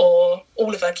 or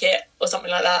all of her kit, or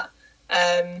something like that.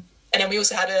 And then we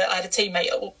also had I had a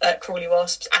teammate at Crawley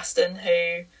Wasps, Aston,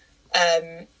 who...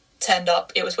 turned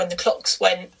up. It was when the clocks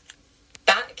went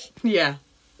back. Yeah.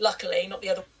 Luckily, not the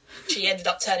other. She ended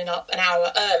up turning up an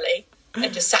hour early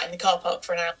and just sat in the car park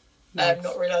for an hour,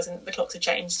 not realising that the clocks had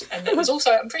changed. And it was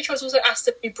also, I'm pretty sure it was also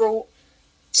Aston who brought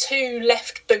 2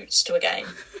 left boots to a game.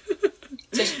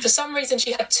 So for some reason,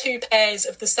 she had 2 pairs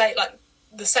of the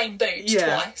same boots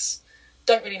twice.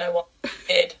 Don't really know what she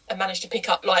did, and managed to pick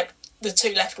up the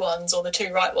 2 left ones or the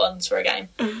 2 right ones for a game.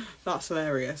 That's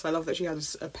hilarious. I love that she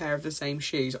has a pair of the same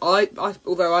shoes.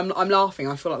 Although I'm laughing,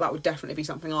 I feel like that would definitely be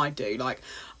something I'd do. Like,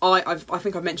 I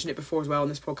think I've mentioned it before as well on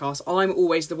this podcast. I'm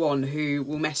always the one who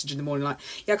will message in the morning like,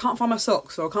 I can't find my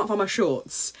socks or I can't find my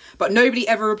shorts. But nobody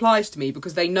ever replies to me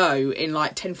because they know in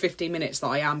 10-15 minutes that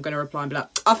I am going to reply and be like,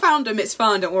 I found them, it's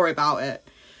fine, don't worry about it.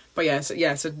 But they're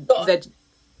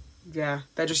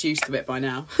just used to it by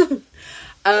now.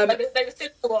 They were still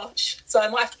in the wash, so I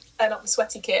might have to turn up the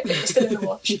sweaty kit, but they're still in the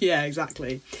wash. Yeah,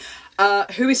 exactly.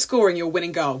 Who is scoring your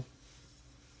winning goal?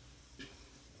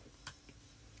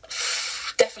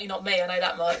 Definitely not me, I know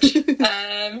that much.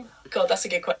 God, that's a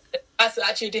good question. That's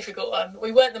actually a difficult one.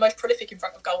 We weren't the most prolific in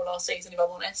front of goal last season, if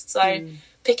I'm honest, so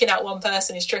picking out one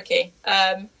person is tricky.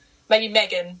 Maybe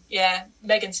Megan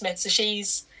Smith. So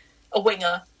she's a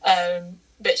winger,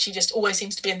 but she just always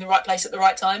seems to be in the right place at the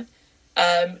right time.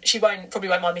 She probably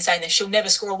won't mind me saying this. She'll never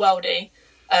score a worldie,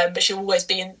 but she'll always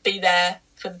be there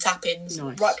for the tap-ins,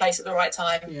 nice. Right place at the right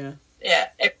time. Yeah,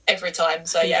 every time.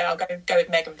 So I'll go with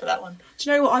Megan for that one. Do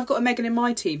you know what? I've got a Megan in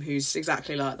my team who's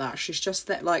exactly like that. She's just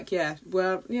that, I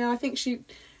think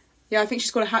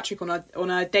she's got a hat trick on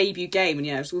her debut game, and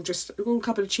it's all a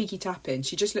couple of cheeky tap-ins.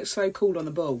 She just looks so cool on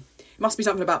the ball. It must be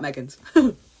something about Megan's.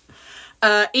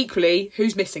 Equally,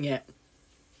 who's missing it?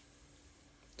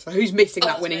 So who's missing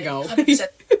that winning goal? It's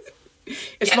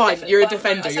fine. Definitely. You're a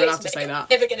defender. You're allowed to say that. I'm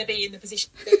never going to be in the position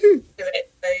to do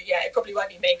it. So it probably won't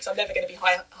be me because I'm never going to be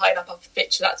high enough off the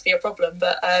pitch for that to be a problem.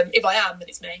 But if I am, then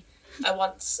it's me. I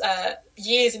once,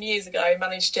 years and years ago,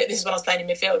 managed to. This is when I was playing in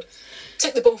midfield.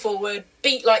 Took the ball forward,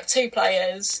 beat 2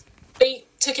 players,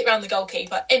 took it round the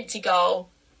goalkeeper, empty goal,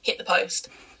 hit the post.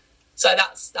 So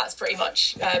that's pretty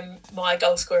much my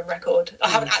goal scoring record. I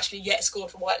haven't actually yet scored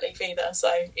for Whiteleaf either.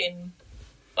 So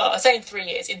I say in 3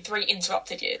 years, in 3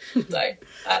 interrupted years. So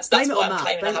that's why I'm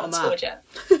claiming I haven't scored yet.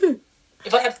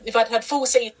 If I'd had full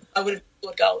season, I would have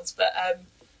scored goals. But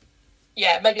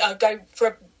maybe I'll go for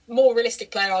a more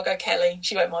realistic player. I'll go Kelly.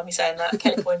 She won't mind me saying that.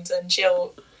 Kelly Poynton. She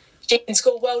can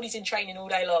score worldies in training all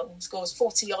day long. Scores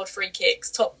 40-yard free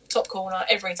kicks, top corner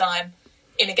every time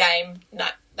in a game.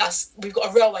 We've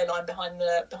got a railway line behind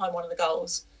one of the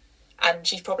goals, and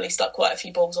she's probably stuck quite a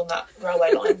few balls on that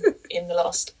railway line in the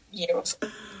last year or so.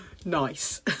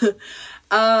 Nice.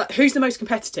 Who's the most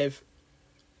competitive?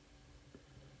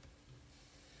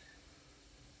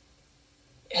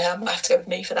 Yeah, I might have to go with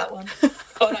me for that one.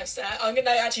 Oh no, sir. I'm going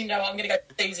to go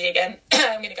for Susie again.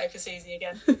 I'm going to go for Susie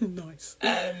again. Nice.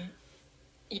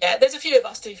 There's a few of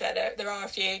us, to be fair. There are a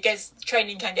few.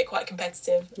 Training can get quite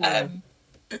competitive. Yeah.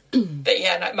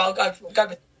 I'll go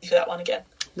with you for that one again.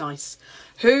 Nice.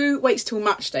 Who waits till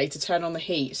match day to turn on the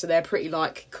heat? So they're pretty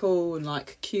like cool and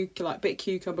like cute, like bit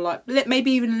cucumber, like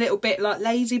maybe even a little bit like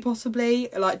lazy possibly,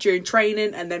 like during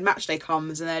training, and then match day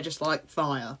comes and they're just like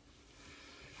fire.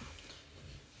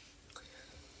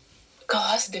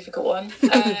 God, that's a difficult one.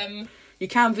 You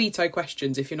can veto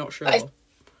questions if you're not sure. Yeah,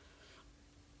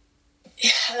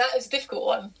 that is a difficult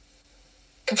one.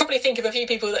 Can probably think of a few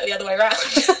people that are the other way around.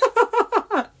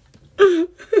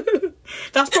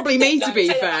 That's probably me, to be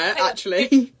fair,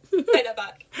 actually. Take that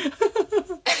back.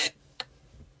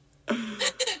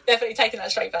 Definitely taking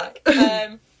that straight back.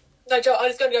 No, Joe, I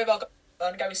was going to go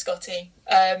with Scotty.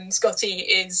 Scotty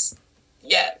is,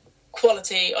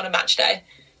 quality on a match day.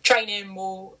 Training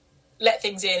will let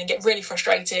things in and get really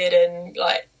frustrated and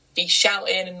like be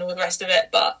shouting and all the rest of it.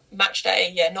 But match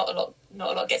day, not a lot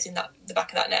gets in the back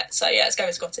of that net. So let's go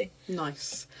with Scotty.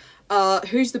 Nice.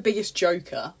 Who's the biggest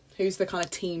joker? Who's the kind of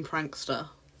team prankster?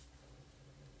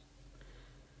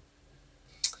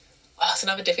 Oh, that's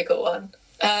another difficult one.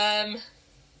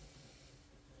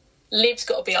 Liv's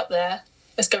got to be up there.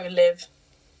 Let's go with Liv.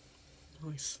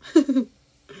 Nice.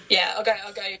 Yeah, I'll go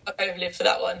with Liv for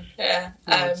that one. Yeah,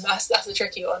 Nice. That's a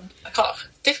tricky one. I can't.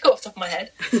 Difficult off the top of my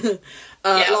head.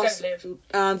 I'll go with Liv.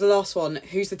 And the last one,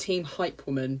 who's the team hype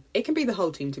woman? It can be the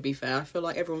whole team, to be fair. I feel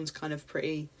like everyone's kind of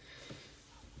pretty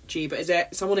G, but is there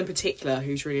someone in particular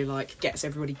who's really like gets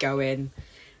everybody going?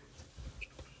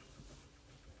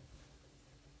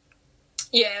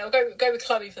 Yeah, I'll go with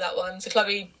Chloe for that one. So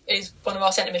Chloe is one of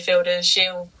our centre midfielders.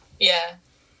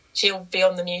 She'll be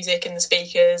on the music and the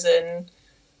speakers and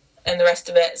the rest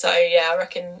of it. So I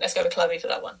reckon let's go with Chloe for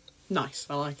that one. Nice,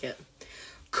 I like it.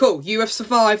 Cool, you have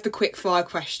survived the quick fire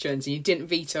questions and you didn't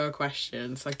veto a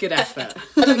question, so good effort.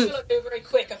 I don't feel like they were very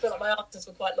quick. I feel like my answers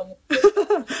were quite long.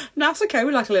 No, it's okay,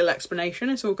 we like a little explanation.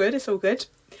 It's all good. Is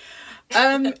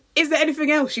there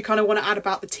anything else you kind of want to add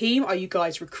about the team? Are you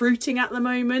guys recruiting at the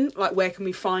moment? Like, where can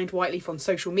we find Whiteleaf on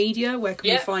social media? Where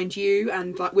can we find you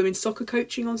and like women's soccer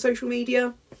coaching on social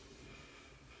media?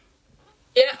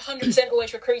 Yeah, 100%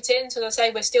 always recruiting. So as I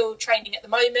say, we're still training at the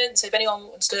moment. So if anyone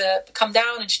wants to come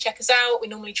down and just check us out, we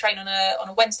normally train on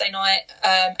a Wednesday night,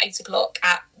 8:00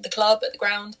 at the club, at the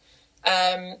ground.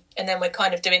 And then we're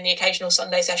kind of doing the occasional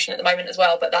Sunday session at the moment as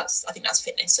well. But I think that's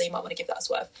fitness, so you might want to give that a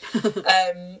swerve.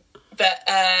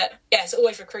 So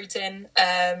always recruiting.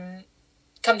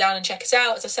 Come down and check us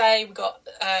out. As I say, we've got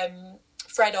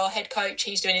Fred, our head coach.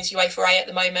 He's doing his UA4A at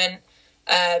the moment.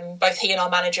 Both he and our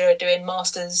manager are doing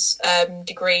master's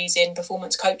degrees in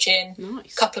performance coaching.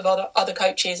 Nice. A couple of other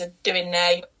coaches are doing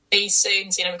their UAs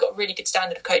soon. So, we've got a really good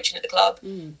standard of coaching at the club.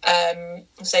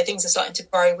 So things are starting to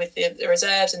grow with the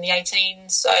reserves and the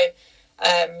 18s. So,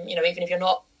 even if you're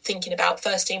not thinking about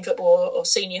first team football or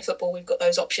senior football, we've got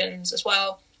those options as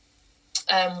well.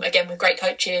 Again, with great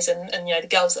coaches and the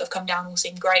girls that have come down all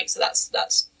seem great. So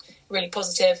that's really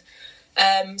positive.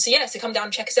 So come down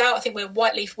and check us out. I think we're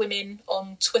Whiteleaf Women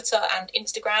on Twitter and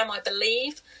Instagram, I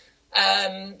believe.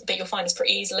 But you'll find us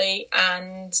pretty easily.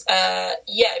 And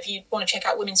if you want to check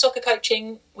out women's soccer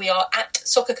coaching, we are at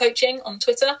Soccer Coaching on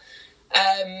Twitter.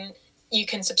 You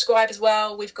can subscribe as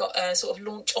well. We've got a sort of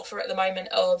launch offer at the moment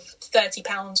of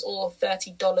 £30 or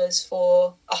 $30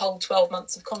 for a whole 12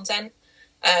 months of content.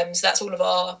 So that's all of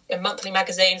our monthly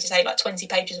magazines. We say like 20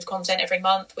 pages of content every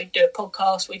month. We do a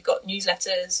podcast. We've got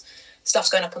newsletters. Stuff's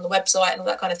going up on the website and all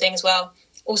that kind of thing as well.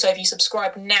 Also, if you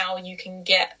subscribe now, you can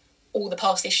get all the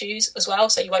past issues as well.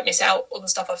 So you won't miss out on the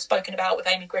stuff I've spoken about with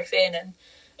Amy Griffin and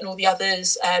all the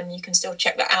others. You can still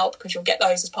check that out because you'll get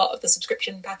those as part of the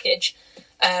subscription package.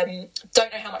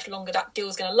 Don't know how much longer that deal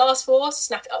is going to last for. So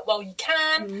snap it up while you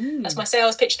can. That's my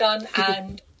sales pitch done.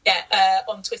 And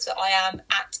on Twitter, I am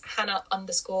at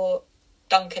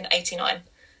Hannah_Duncan89.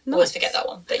 Nice. Always forget that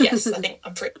one. But yes, I think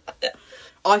I'm pretty at it.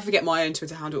 I forget my own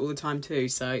Twitter handle all the time too,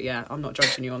 so yeah, I'm not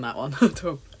judging you on that one at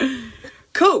all.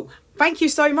 Cool. Thank you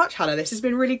so much, Hannah. This has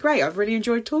been really great. I've really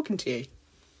enjoyed talking to you.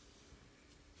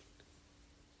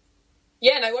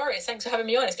 Yeah, no worries. Thanks for having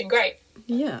me on. It's been great.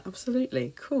 Yeah,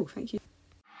 absolutely. Cool. Thank you.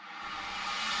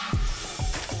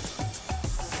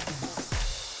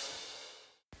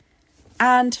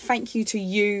 And thank you to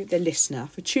you, the listener,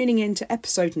 for tuning in to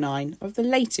episode 9 of the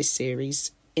latest series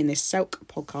in this Selk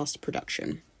podcast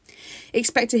production.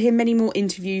 Expect to hear many more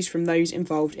interviews from those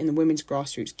involved in the women's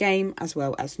grassroots game, as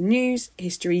well as news,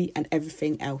 history, and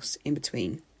everything else in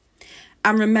between.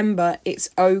 And remember,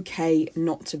 it's okay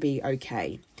not to be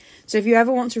okay. So if you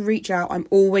ever want to reach out, I'm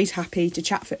always happy to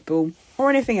chat football,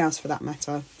 or anything else for that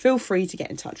matter. Feel free to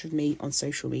get in touch with me on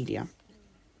social media.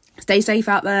 Stay safe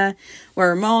out there,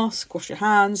 wear a mask, wash your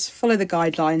hands, follow the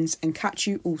guidelines, and catch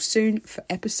you all soon for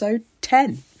episode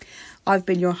 10. I've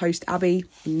been your host, Abby,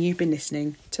 and you've been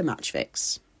listening to Match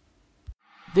Fix.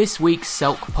 This week's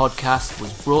Selk podcast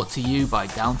was brought to you by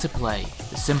Down to Play,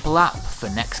 the simple app for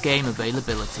next game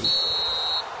availability.